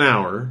Escape is an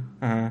hour.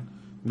 Uh-huh.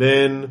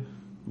 Then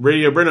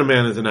Radio Brendo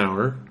Man is an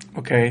hour.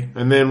 Okay.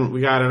 And then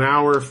we got an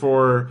hour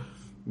for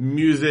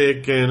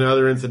music and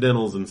other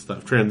incidentals and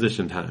stuff.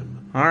 Transition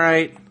time. All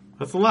right.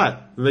 That's a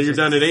lot. And then you're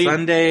done at 8.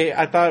 Sunday,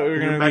 I thought we were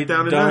going to back be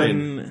down to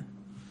done. 9.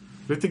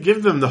 We have to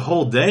give them the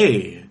whole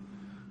day.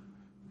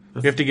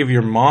 You have to give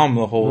your mom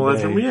the whole Well,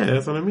 day.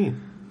 that's what I mean.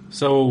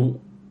 So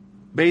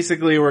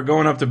basically, we're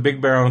going up to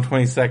Big Bear on the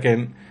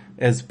 22nd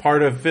as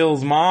part of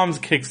Phil's mom's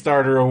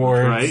Kickstarter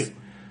awards. Right?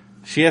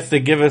 She has to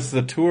give us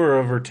the tour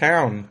of her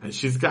town. I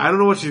don't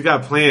know what she's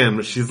got planned,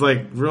 but she's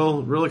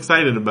real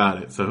excited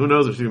about it. So who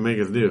knows what she can make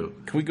us do.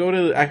 Can we go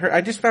to?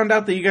 I just found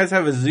out that you guys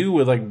have a zoo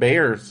with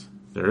bears.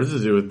 There is a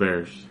zoo with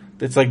bears.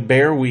 It's like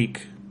Bear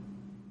Week.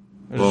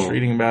 I was just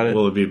reading about it.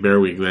 Will it be Bear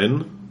Week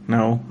then?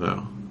 No,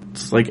 No.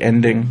 it's like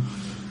ending.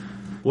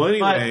 Well,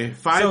 anyway,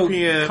 5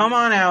 p.m. Come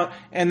on out,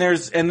 and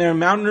there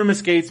Mountain Room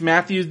Escapes.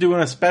 Matthew's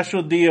doing a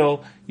special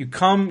deal. You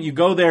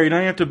go there. You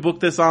don't have to book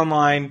this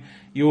online.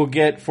 You will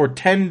get for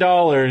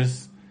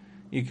 $10.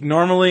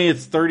 Normally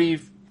it's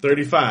 $35.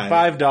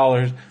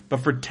 $5, but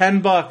for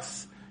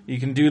 $10, you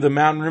can do the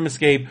Mountain Room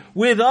Escape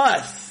with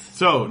us.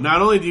 So,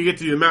 not only do you get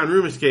to do the Mountain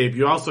Room Escape,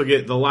 you also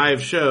get the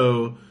live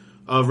show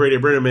of Radio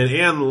Brendo Man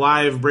and the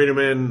live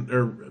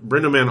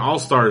Brendo Man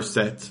All-Stars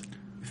set.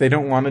 If they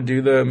don't want to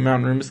do the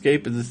Mountain Room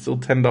Escape, is it still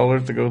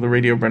 $10 to go to the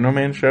Radio Brendo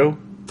Man show?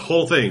 The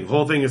whole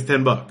thing is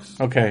 $10.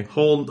 Okay.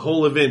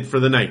 Whole event for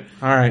the night.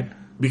 All right.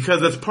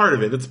 Because that's part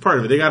of it.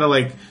 They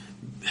gotta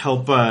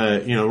help,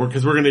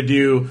 because we're gonna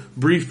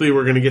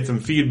we're gonna get some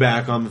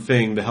feedback on the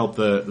thing to help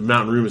the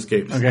Mountain Room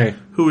Escapes. Okay.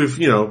 Who we've,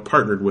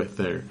 partnered with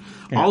there.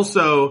 Yeah.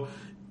 Also,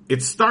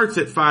 it starts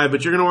at 5,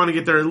 but you're gonna want to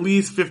get there at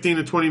least 15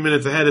 to 20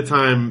 minutes ahead of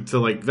time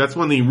to that's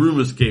when the Room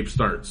Escape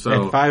starts.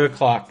 So, At 5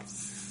 o'clock.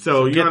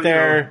 so you get gotta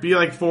there, be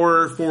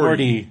 4:40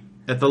 40.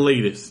 at the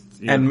latest.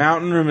 And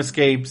Mountain Room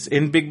Escapes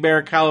in Big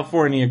Bear,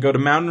 California. Go to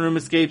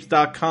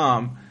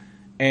mountainroomescapes.com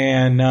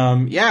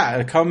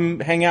and come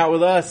hang out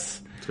with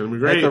us. It's going to be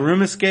great. At the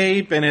Room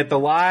Escape and at the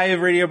live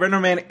Radio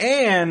Brendo Man,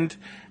 and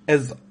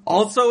as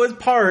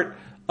part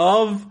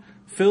of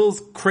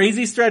Phil's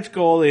crazy stretch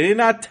goal they did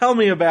not tell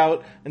me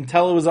about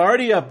until it was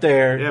already up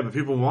there. Yeah, but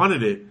people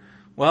wanted it.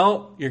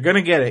 Well, you're going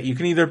to get it. You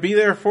can either be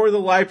there for the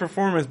live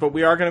performance, but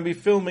we are going to be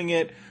filming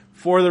it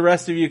for the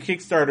rest of you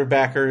Kickstarter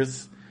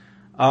backers.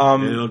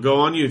 And it'll go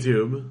on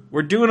YouTube.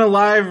 We're doing a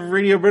live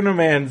Radio Brendo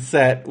Man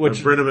set,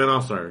 which Brendo Man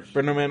All Stars.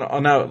 live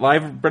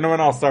Brendo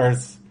Man All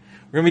Stars.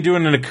 We're going to be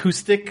doing an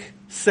acoustic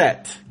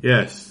set.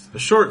 Yes, a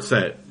short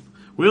set.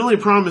 We only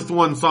promised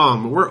one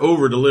song, but we're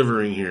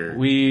over-delivering here.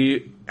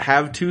 We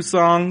have 2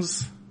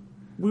 songs.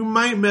 We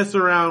might mess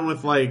around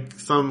with like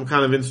some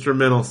kind of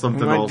instrumental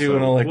something. We might also do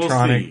an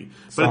electronic We'll see.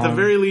 But at the song.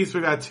 very least,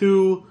 we got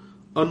 2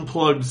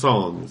 unplugged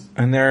songs.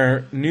 And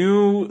they're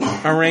new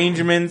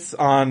arrangements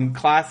on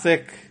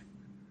classic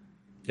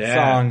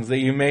songs that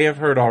you may have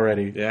heard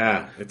already.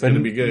 Yeah, it's going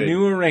to be good.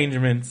 New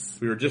arrangements.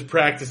 We were just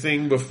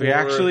practicing before We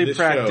actually this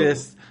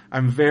practiced. show.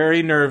 I'm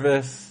very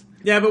nervous.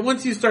 Yeah, but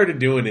once you started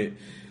doing it,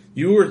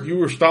 you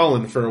were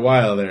stalling for a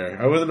while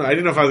there. I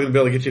didn't know if I was going to be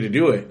able to get you to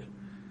do it.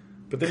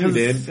 But then you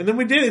did. And then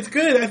we did. It's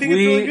good. I think it's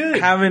really good. We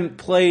haven't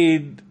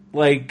played,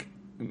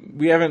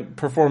 we haven't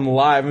performed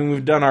live. I mean,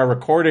 we've done our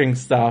recording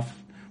stuff.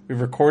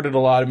 We've recorded a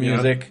lot of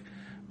music.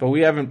 But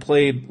we haven't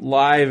played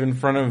live in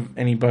front of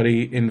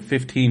anybody in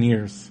 15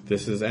 years.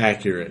 This is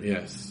accurate,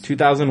 yes.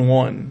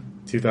 2001.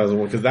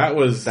 2001, because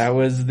that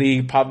was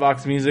the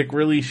Popvox Music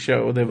release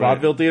show, the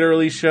Vaudeville Theater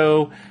release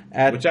show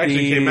at which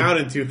actually came out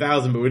in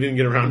 2000, but we didn't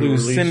get around to the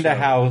release Lucinda show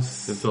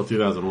House until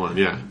 2001.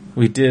 Yeah,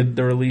 we did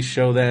the release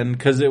show then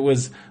because it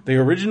was the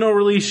original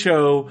release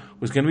show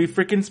was going to be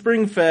freaking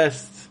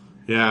Springfest.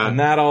 Yeah, and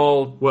that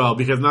all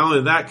because not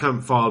only that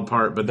fallen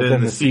apart, but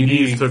then the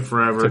CDs took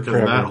forever because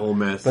of that whole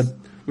mess. But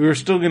we were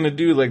still going to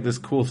do this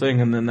cool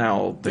thing, and then that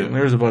whole thing.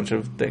 There was a bunch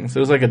of things. It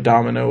was like a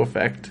domino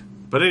effect.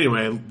 But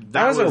anyway,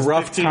 that was a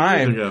rough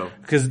time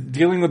because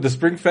dealing with the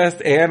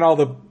Springfest and all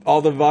the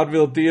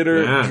vaudeville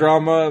theater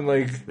drama and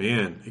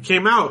man, it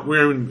came out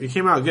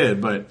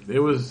good, but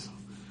it was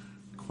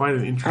quite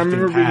an interesting. I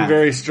remember being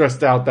very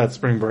stressed out that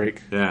spring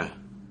break. Yeah,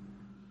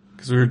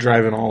 because we were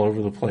driving all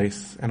over the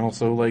place, and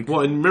also and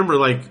remember,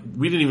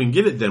 we didn't even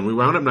get it then. We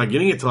wound up not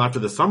getting it till after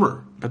the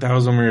summer. But that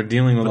was when we were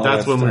dealing with. But all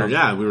that's when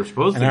stuff. we were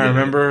supposed to. And I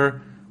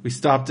remember we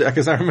stopped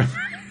because I remember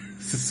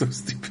this is so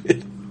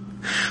stupid.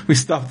 We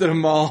stopped at a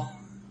mall.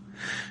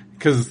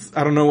 Because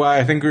I don't know why.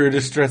 I think we were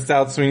just stressed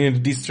out, so we needed to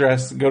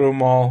de-stress, go to a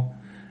mall.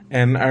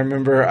 And I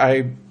remember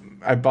I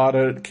bought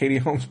a Katie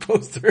Holmes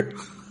poster.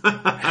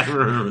 I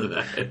remember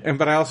that.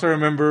 But I also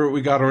remember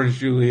we got Orange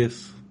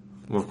Julius.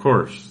 Well, of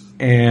course.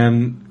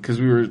 And because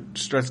we were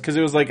stressed, because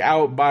it was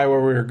out by where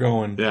we were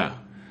going. Yeah.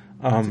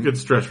 It's a good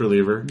stress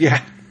reliever.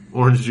 Yeah.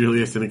 Orange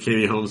Julius and a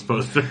Katie Holmes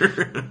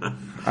poster.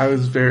 I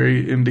was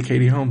very into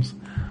Katie Holmes.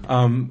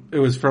 It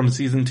was from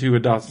season 2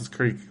 of Dawson's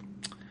Creek.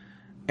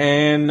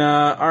 And,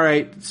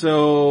 alright,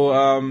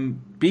 so,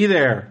 be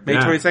there, May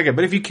 22nd.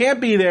 But if you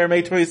can't be there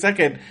May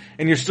 22nd,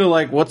 and you're still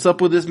what's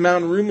up with this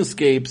Mountain Room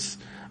Escapes?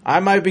 I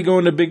might be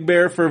going to Big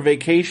Bear for a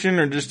vacation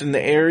or just in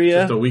the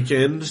area. Just a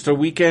weekend? Just a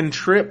weekend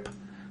trip.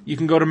 You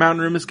can go to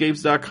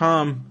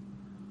mountainroomescapes.com.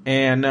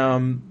 And,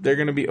 they're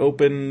gonna be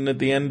open at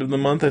the end of the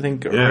month, I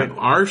think. Yeah, right?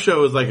 Our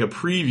show is like a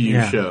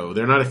preview show.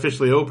 They're not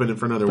officially open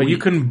for another week. But you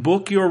can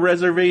book your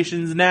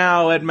reservations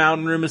now at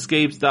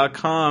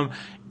mountainroomescapes.com.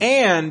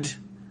 And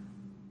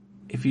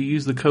if you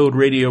use the code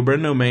Radio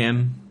Brendo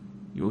Man,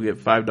 you will get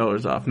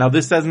 $5 off. Now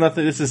this has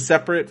nothing. This is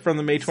separate from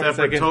the May 22nd.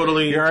 Separate,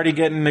 totally. You're already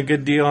getting a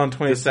good deal on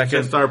 22nd.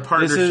 Just our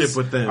partnership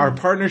with them. Our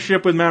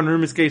partnership with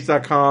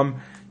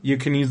MountainRoomEscapes.com. You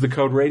can use the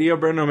code Radio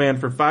Brendo Man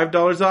for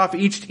 $5 off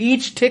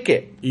each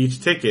ticket. Each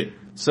ticket.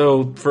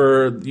 So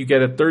you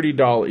get a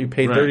 $30. You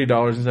pay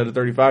 $30 instead of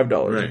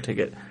 $35 a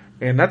ticket,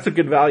 and that's a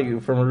good value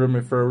for a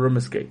room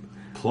escape.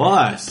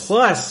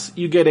 Plus,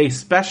 you get a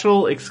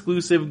special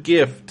exclusive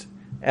gift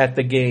at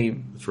the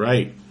game. That's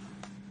right.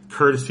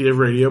 Courtesy of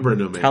Radio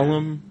Brendo Man. Tell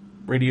them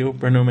Radio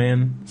Brendo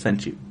Man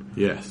sent you.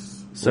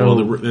 Yes. So,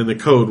 and the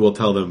code will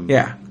tell them.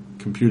 Yeah.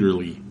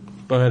 Computerly.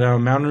 But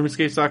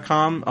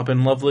mountainroomescapes.com up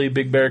in lovely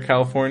Big Bear,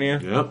 California.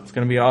 Yep. It's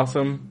going to be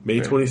awesome. May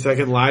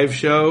 22nd live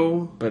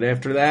show. But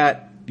after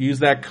that, use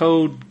that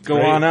code.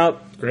 Go on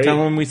out. Great. Tell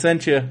them we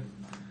sent you.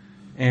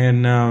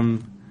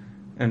 And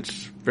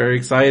it's very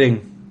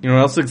exciting. You know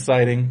what else is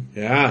exciting?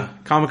 Yeah.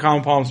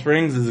 Comic-Con Palm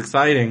Springs is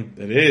exciting.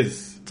 It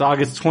is. It's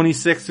August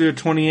 26th through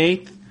the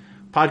 28th.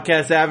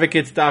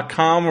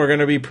 PodcastAdvocates.com. We're going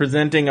to be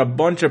presenting a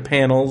bunch of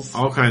panels.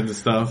 All kinds of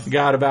stuff. We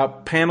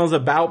got panels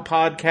about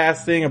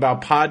podcasting,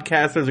 about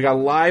podcasters. We got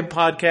live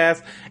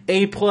podcasts.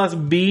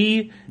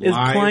 A+B is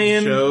live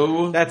playing.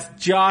 Show. That's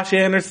Josh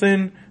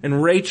Anderson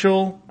and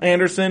Rachel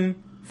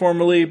Anderson,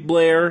 formerly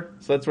Blair.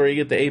 So that's where you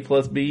get the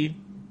A+B.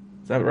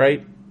 Is that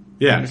right?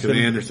 Yeah, because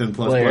Anderson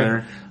Plus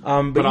player.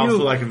 But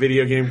also like a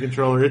video game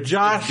controller. It's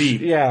Josh, deep.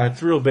 yeah,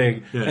 it's real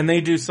big. Yeah. And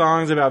they do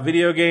songs about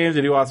video games.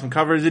 They do awesome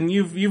covers. And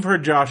you've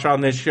heard Josh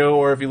on this show,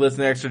 or if you listen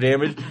to Extra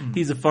Damage,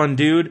 he's a fun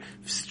dude.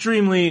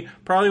 Extremely,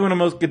 probably one of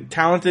the most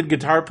talented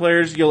guitar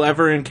players you'll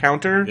ever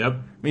encounter. Yep. I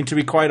mean, to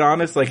be quite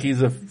honest, like,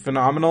 he's a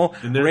phenomenal.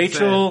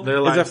 Rachel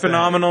is a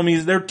phenomenal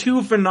musician. They're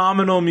two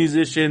phenomenal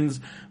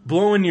musicians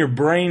blowing your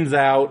brains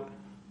out.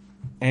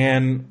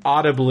 And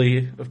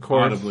audibly, of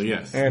course. Audibly,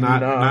 yes. And,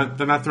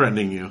 they're not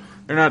threatening you.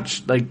 They're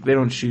not, like, they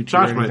don't shoot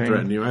Josh you or might anything.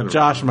 threaten you, I don't know.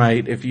 Josh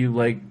might, if you,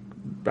 like,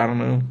 I don't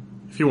know,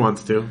 If he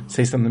wants to.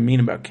 say something mean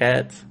about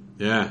cats.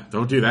 Yeah,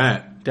 don't do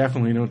that.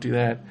 Definitely don't do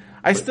that.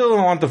 I still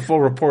don't want the full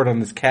report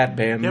on this cat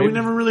ban. Yeah, Maybe, we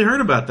never really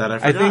heard about that. I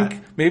forgot.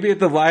 think maybe at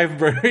the live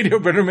Radio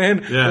Better Man,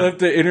 Yeah. we'll have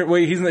to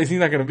wait, he's not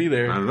going to be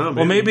there. I don't know,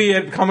 Well, maybe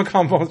at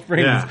Comic-Con Palm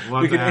Springs, Yeah, we'll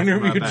have we to can ask him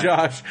interview about that.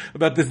 Josh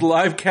about this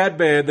live cat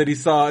ban that he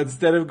saw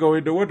instead of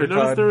going to I noticed there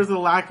WonderCon. was a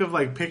lack of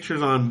like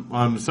pictures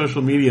on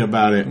social media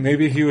about it.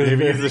 Maybe he was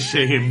Maybe he's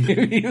ashamed.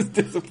 maybe he was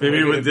disappointed.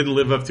 Maybe it didn't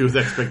live up to his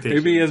expectations.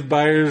 Maybe he has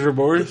buyer's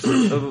remorse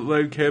of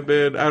live cat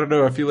ban. I don't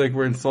know. I feel like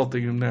we're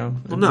insulting him now.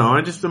 Well, no,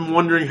 I just am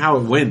wondering how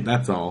it went.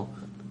 That's all.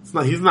 It's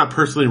not. He's not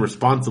personally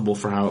responsible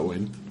for how it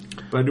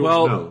went. But I do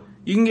want to know.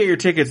 You can get your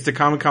tickets to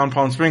Comic-Con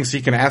Palm Springs so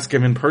you can ask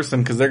him in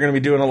person because they're going to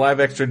be doing a live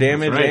Extra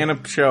Damage That's right. and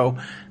a show.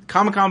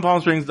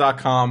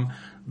 ComicConPalmSprings.com.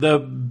 The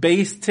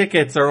base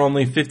tickets are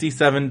only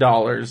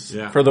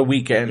 $57 for the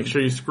weekend. Make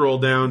sure you scroll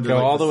down. To Go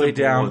like all the way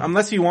simple down. one.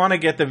 Unless you want to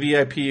get the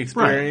VIP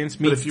experience, Right.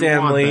 But meet if you Stan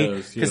want Lee.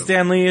 those, Because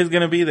Stan Lee is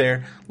going to be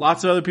there.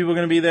 Lots of other people are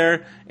going to be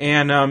there.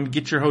 And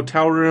get your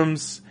hotel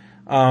rooms.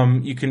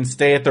 You can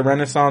stay at the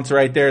Renaissance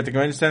right there at the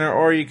convention center,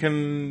 or you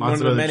can Lots one of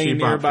of the other many cheap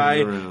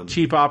nearby options around.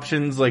 cheap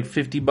options, like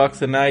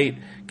 $50 a night.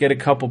 Get a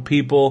couple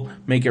people,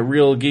 make it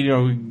real.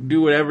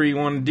 Do whatever you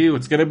want to do.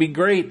 It's gonna be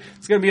great.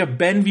 It's gonna be a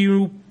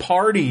Benview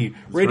party,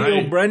 Radio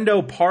right.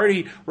 Brendo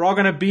party. We're all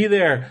gonna be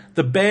there.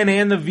 The Ben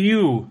and the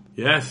View,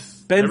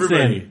 Yes. Benson,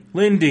 Everybody.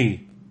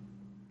 Lindy,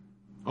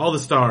 All the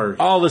stars.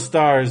 all the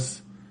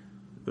stars.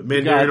 The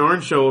Mandarin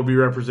Orange Show will be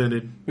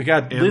represented. We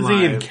got And Lizzie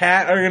live. and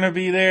Kat are gonna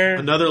be there.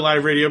 Another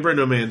live Radio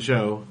Brendo Man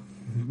show.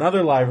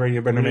 Another live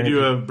Radio Brendo We're Man. going to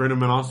do a Brendo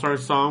Man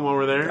All-Stars song while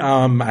we're there.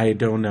 I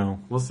don't know.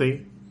 We'll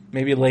see.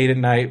 Maybe late at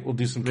night we'll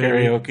do some Maybe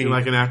karaoke. do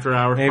like an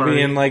after-hours Maybe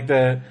party. in like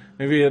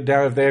maybe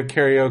down if they have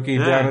karaoke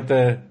down at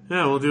the.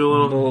 Yeah, we'll do a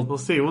little. We'll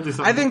see. We'll do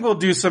something. I think we'll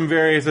do some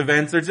various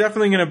events. There's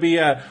definitely going to be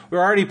we're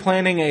already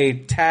planning a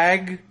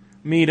tag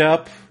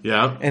meetup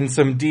Yeah. and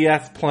some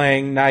DS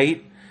playing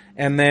night.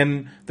 And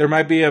then there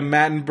might be a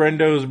Matt and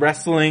Brendo's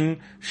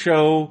wrestling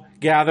show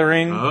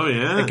gathering. Oh,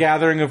 yeah. A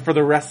gathering for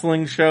the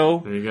wrestling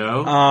show. There you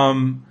go.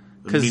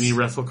 The 'Cause- mini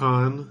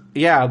WrestleCon.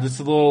 Yeah, just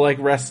a little like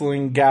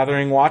wrestling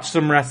gathering. Watch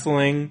some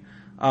wrestling.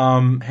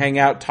 Hang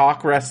out,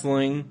 talk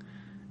wrestling.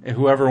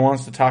 Whoever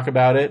wants to talk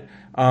about it.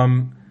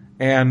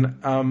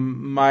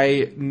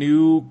 My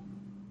new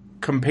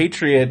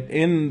compatriot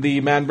in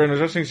the Matt and Brendo's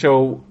wrestling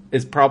show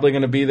is probably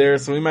going to be there.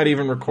 So we might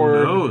even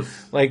record Who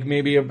knows? like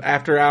maybe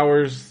after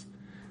hours.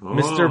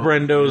 Mr.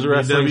 Brendo's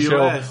wrestling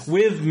MWS. show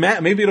with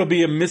Matt. Maybe it'll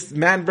be a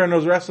Matt and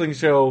Brendo's wrestling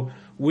show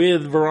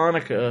with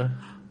Veronica.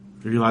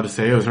 Are you allowed to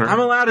say it was her? I'm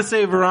allowed to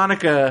say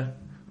Veronica.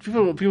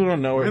 People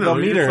don't know her. I know, They'll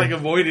you meet just her. like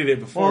avoided it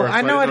before. Well, so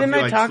I know. didn't Didn't if you,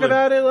 I like, talk slipped.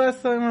 about it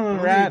last time on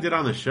Maybe Rat? you did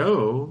on the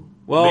show.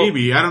 Well-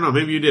 maybe. I don't know.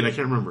 Maybe you did. I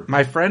can't remember.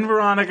 My friend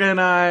Veronica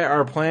and I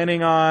are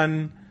planning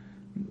on.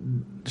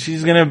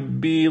 She's gonna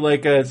be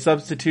like a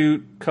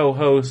substitute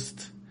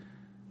co-host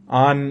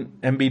on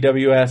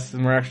MBWS,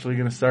 and we're actually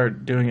gonna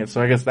start doing it.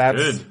 So I guess that's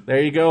Good.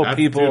 there. You go, That's-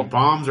 people. dude,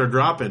 bombs are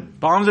dropping.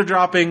 Bombs are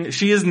dropping.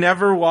 She has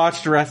never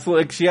watched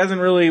wrestling. She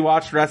hasn't really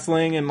watched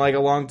wrestling in like a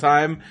long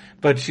time,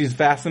 but she's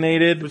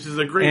fascinated. Which is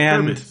a great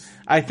and premise.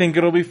 I think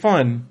it'll be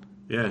fun.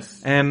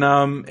 Yes.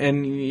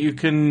 And you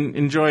can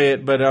enjoy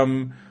it, but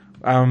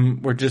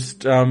we're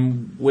just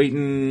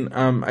waiting.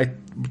 I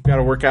got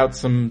to work out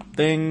some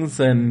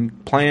things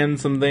and plan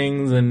some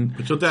things, and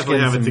But you'll definitely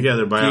get have it some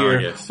together by gear.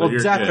 August, so Well,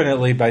 you're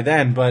definitely by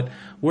then, but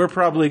we're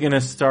probably going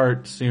to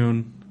start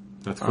soon.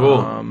 That's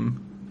cool.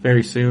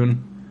 Very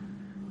soon.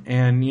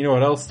 And you know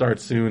what else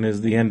starts soon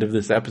is the end of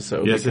this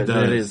episode. Yes, it because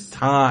does. It is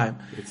time.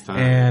 It's time.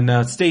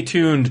 And stay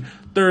tuned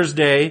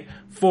Thursday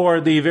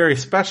for the very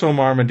special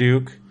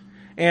Marmaduke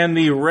and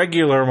the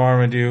regular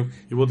Marmaduke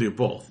We'll do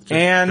both. just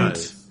and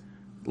because.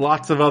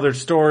 lots of other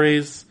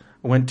stories.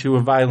 I went to a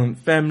Violent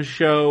Femme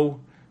show.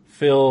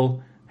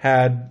 Phil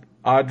had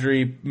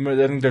Audrey. I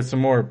think there's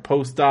some more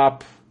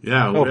post-op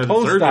Yeah, we had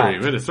post-op. surgery.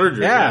 We had a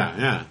surgery. Yeah.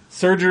 Yeah.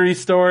 surgery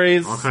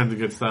stories. All kinds of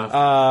good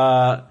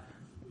stuff.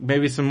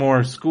 Maybe some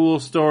more school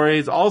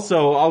stories.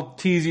 Also, I'll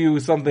tease you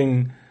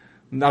something.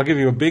 I'll give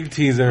you a big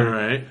teaser. All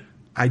right.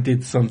 I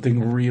did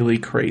something really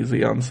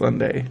crazy on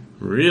Sunday.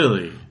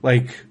 Really?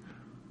 Like,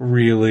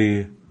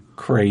 really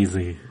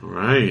crazy.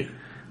 Right.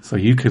 So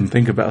you can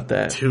think about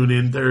that. Tune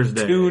in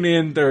Thursday. Tune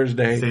in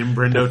Thursday. Same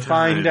Brendo to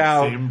find time,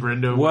 out same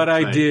Brendo what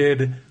I website.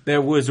 did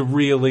that was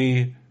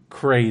really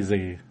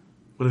crazy.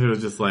 What if it was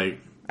just like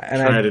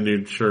And tried a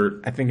new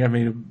shirt? I think I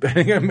made a.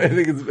 I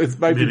think it's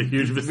might Made be a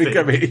huge I think mistake.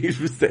 I made a huge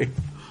mistake.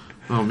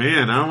 Oh,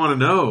 man, I don't want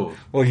to know.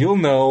 Well, you'll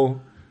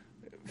know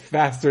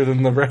faster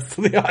than the rest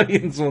of the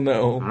audience will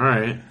know. All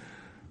right.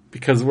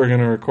 Because we're going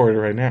to record it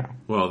right now.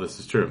 Well, this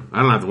is true.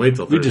 I don't have to wait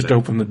till Thursday. We just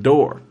opened the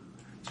door.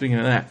 Speaking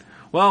of that.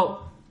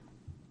 Well,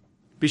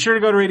 be sure to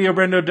go to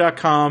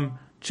radiobrendo.com.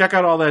 Check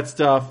out all that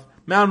stuff.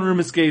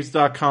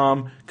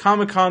 MountainRoomEscapes.com.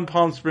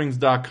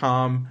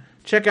 ComicConPalmSprings.com.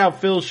 Check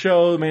out Phil's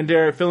show, Phil and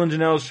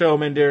Janelle's show,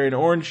 Mandarin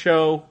Orange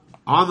Show.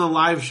 On the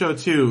live show,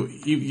 too,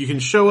 you can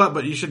show up,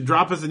 but you should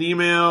drop us an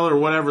email or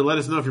whatever. Let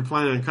us know if you're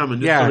planning on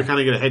coming, just so we kind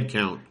of get a head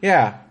count.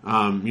 Yeah.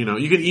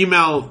 You can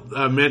email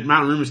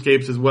Mountain Room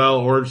Escapes as well,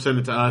 or send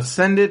it to us.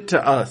 Send it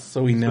to us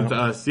so we know. Send it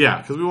to us,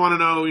 yeah, because we want to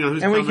know,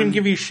 who's and coming. We can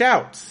give you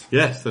shouts.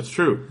 Yes, that's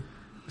true.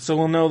 So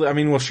we'll know that,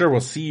 we'll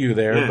see you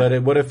there,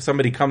 but what if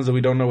somebody comes and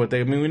we don't know what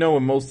we know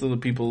what most of the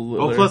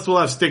people... Plus we'll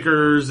have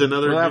stickers and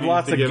other... We'll have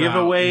lots of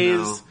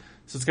giveaways.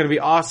 So it's going to be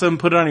awesome.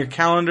 Put it on your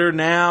calendar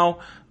now,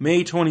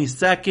 May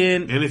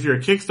 22nd. And if you're a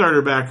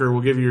Kickstarter backer,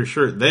 we'll give you your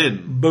shirt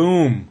then.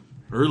 Boom.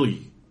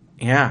 Early.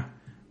 Yeah.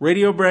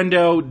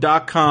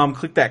 RadioBrendo.com.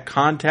 Click that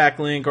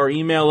contact link or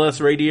email us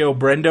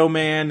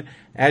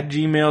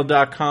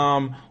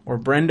radiobrendoman@gmail.com or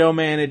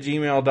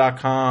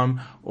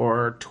brendoman@gmail.com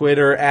or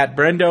Twitter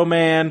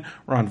 @brendoman.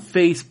 We're on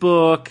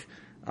Facebook.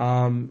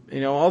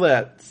 All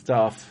that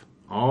stuff.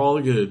 All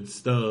the good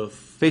stuff.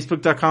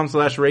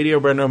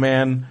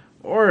 Facebook.com/RadioBrendoman.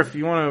 Or if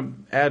you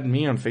want to add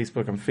me on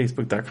Facebook, I'm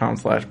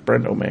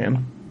Facebook.com/BrendoMan. I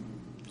don't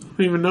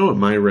even know what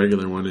my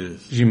regular one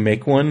is. Did you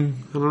make one?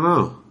 I don't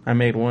know. I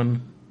made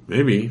one.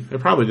 Maybe. I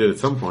probably did at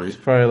some point. It's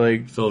probably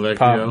like Phil Vecchio.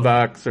 Pop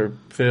Box or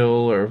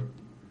Phil or...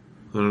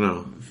 I don't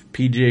know.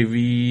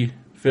 PJV.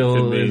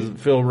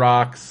 Phil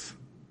Rocks.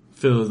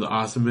 Phil is the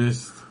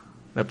awesomest.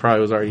 That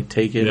probably was already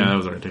taken. Yeah, that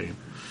was already taken.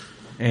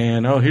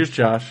 And, here's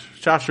Josh.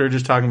 Josh, we were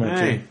just talking about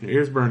you. Hey, your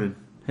ear's burning.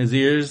 His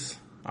ears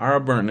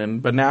are burning.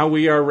 But now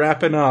we are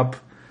wrapping up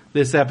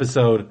this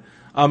episode.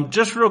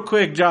 Just real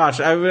quick, Josh,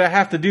 I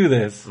have to do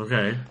this.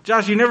 Okay.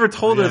 Josh, you never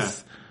told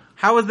us,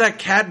 how was that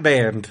cat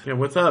band? Yeah,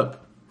 what's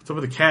up? What's up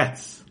with the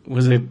cats?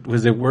 Was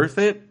it worth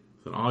it?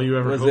 Is it all you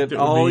ever was hoped it it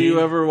all would be? you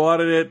ever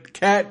wanted it?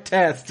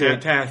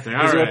 Cat-tastic. Cat-tastic,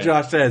 all is right. what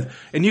Josh says.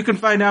 And you can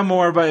find out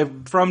more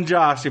from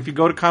Josh if you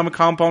go to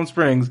Comic-Con Palm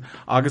Springs,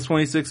 August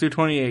 26th through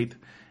 28th.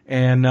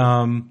 And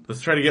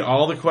let's try to get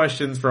all the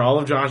questions for all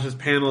of Josh's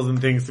panels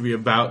and things to be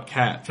about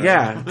cats. Right?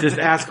 Yeah, just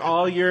ask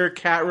all your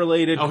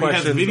cat-related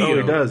questions. He has video.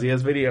 Oh, he does. He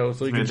has video,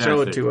 so he can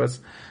show it to us.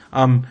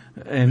 And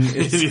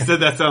he said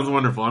that sounds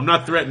wonderful. I'm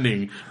not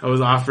threatening. I was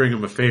offering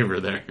him a favor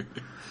there.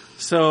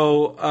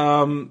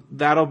 So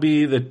that'll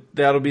be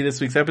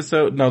this week's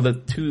episode. No,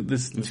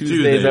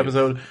 Tuesday's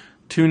episode.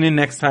 Tune in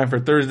next time for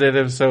Thursday's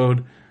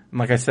episode. And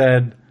like I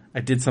said, I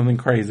did something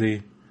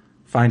crazy.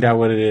 Find out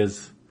what it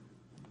is.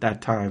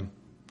 That time.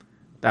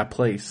 That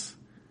place.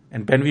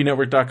 And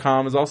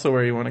BenviewNetwork.com is also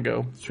where you want to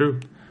go. It's true.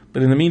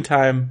 But in the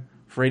meantime,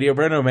 for Radio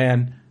Brendo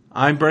Man,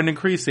 I'm Brendan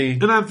Creasy.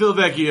 And I'm Phil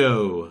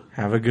Vecchio.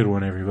 Have a good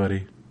one,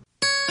 everybody.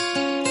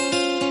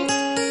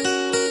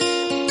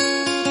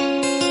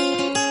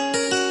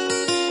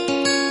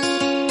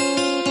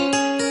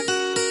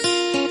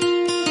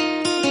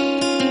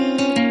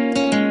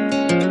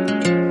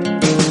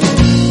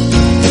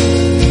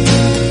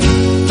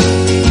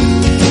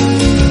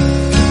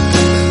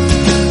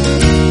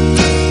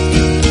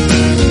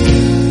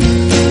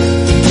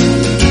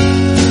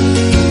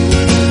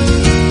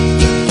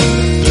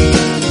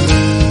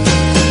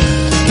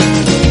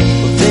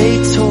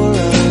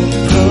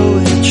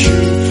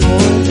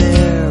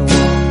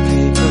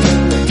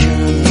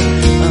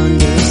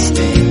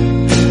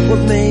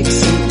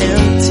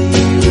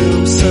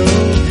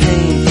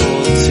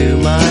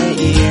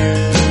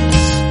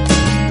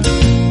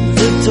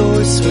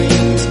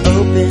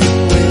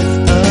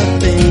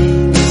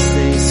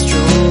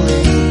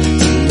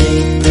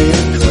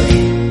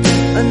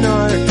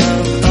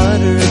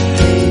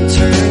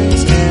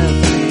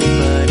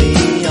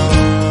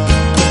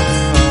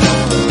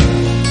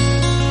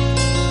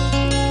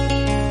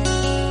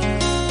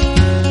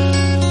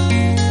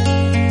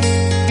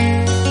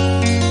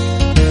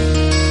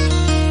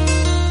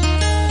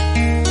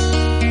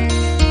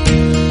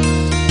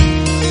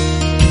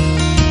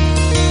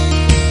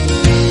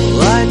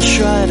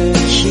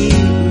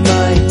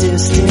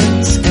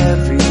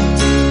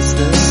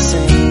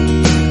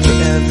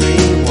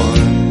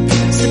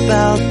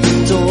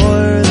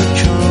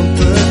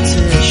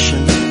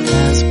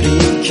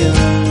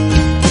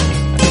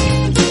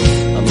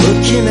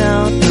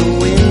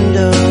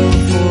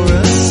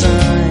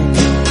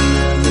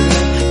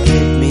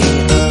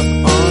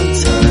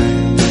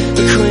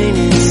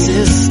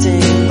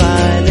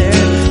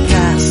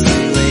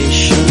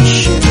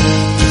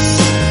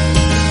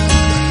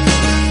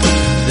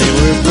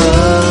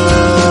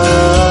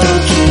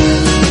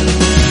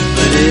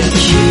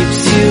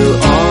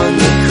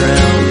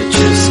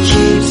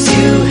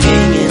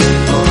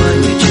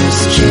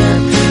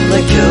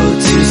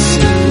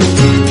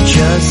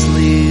 Just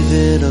leave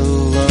it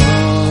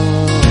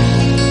alone.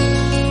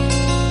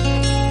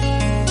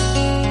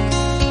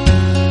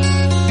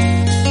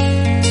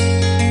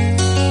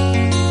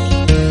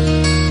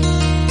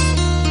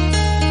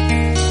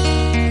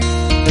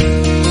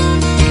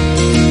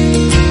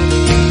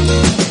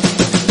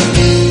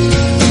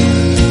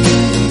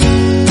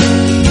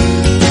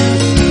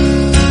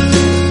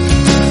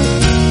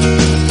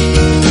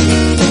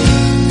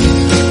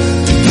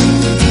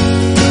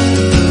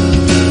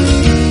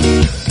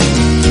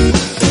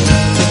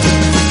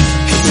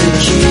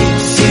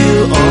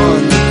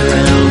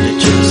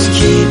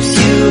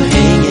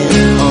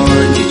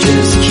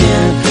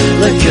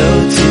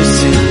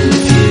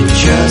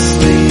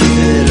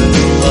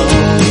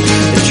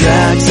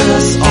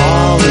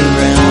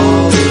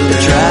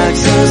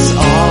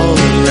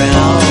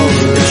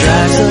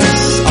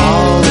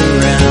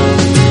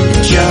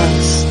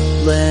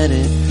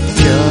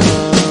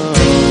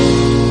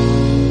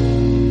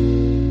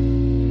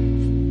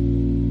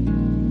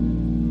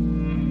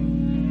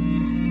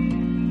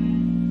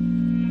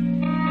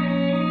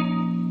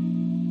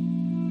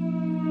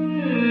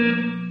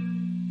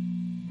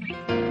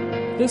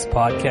 This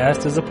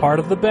podcast is a part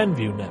of the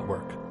Benview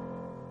Network.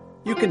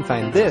 You can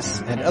find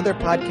this and other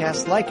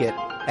podcasts like it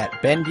at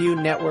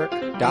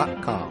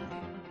BenviewNetwork.com.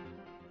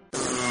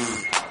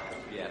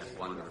 Yes,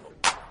 wonderful.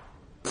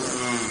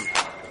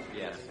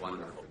 Yes,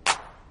 wonderful.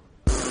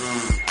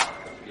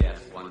 Yes,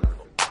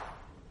 wonderful.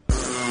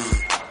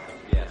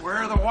 Yes. Where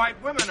are the white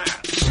women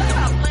at? Shut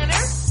up, Leonard.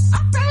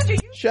 I found you.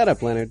 Shut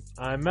up, Leonard.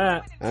 I'm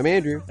Matt, I'm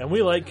Andrew. and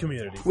we like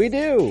Community. We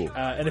do.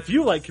 And if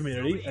you like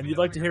Community and you'd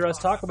like to hear us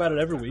talk about it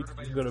every week,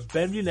 you can go to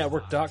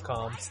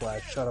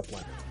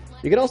BenviewNetwork.com/ShutUpLeonard.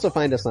 You can also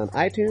find us on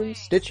iTunes,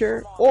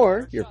 Stitcher,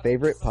 or your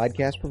favorite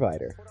podcast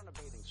provider.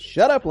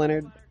 Shut up,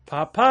 Leonard.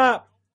 Pop, pop.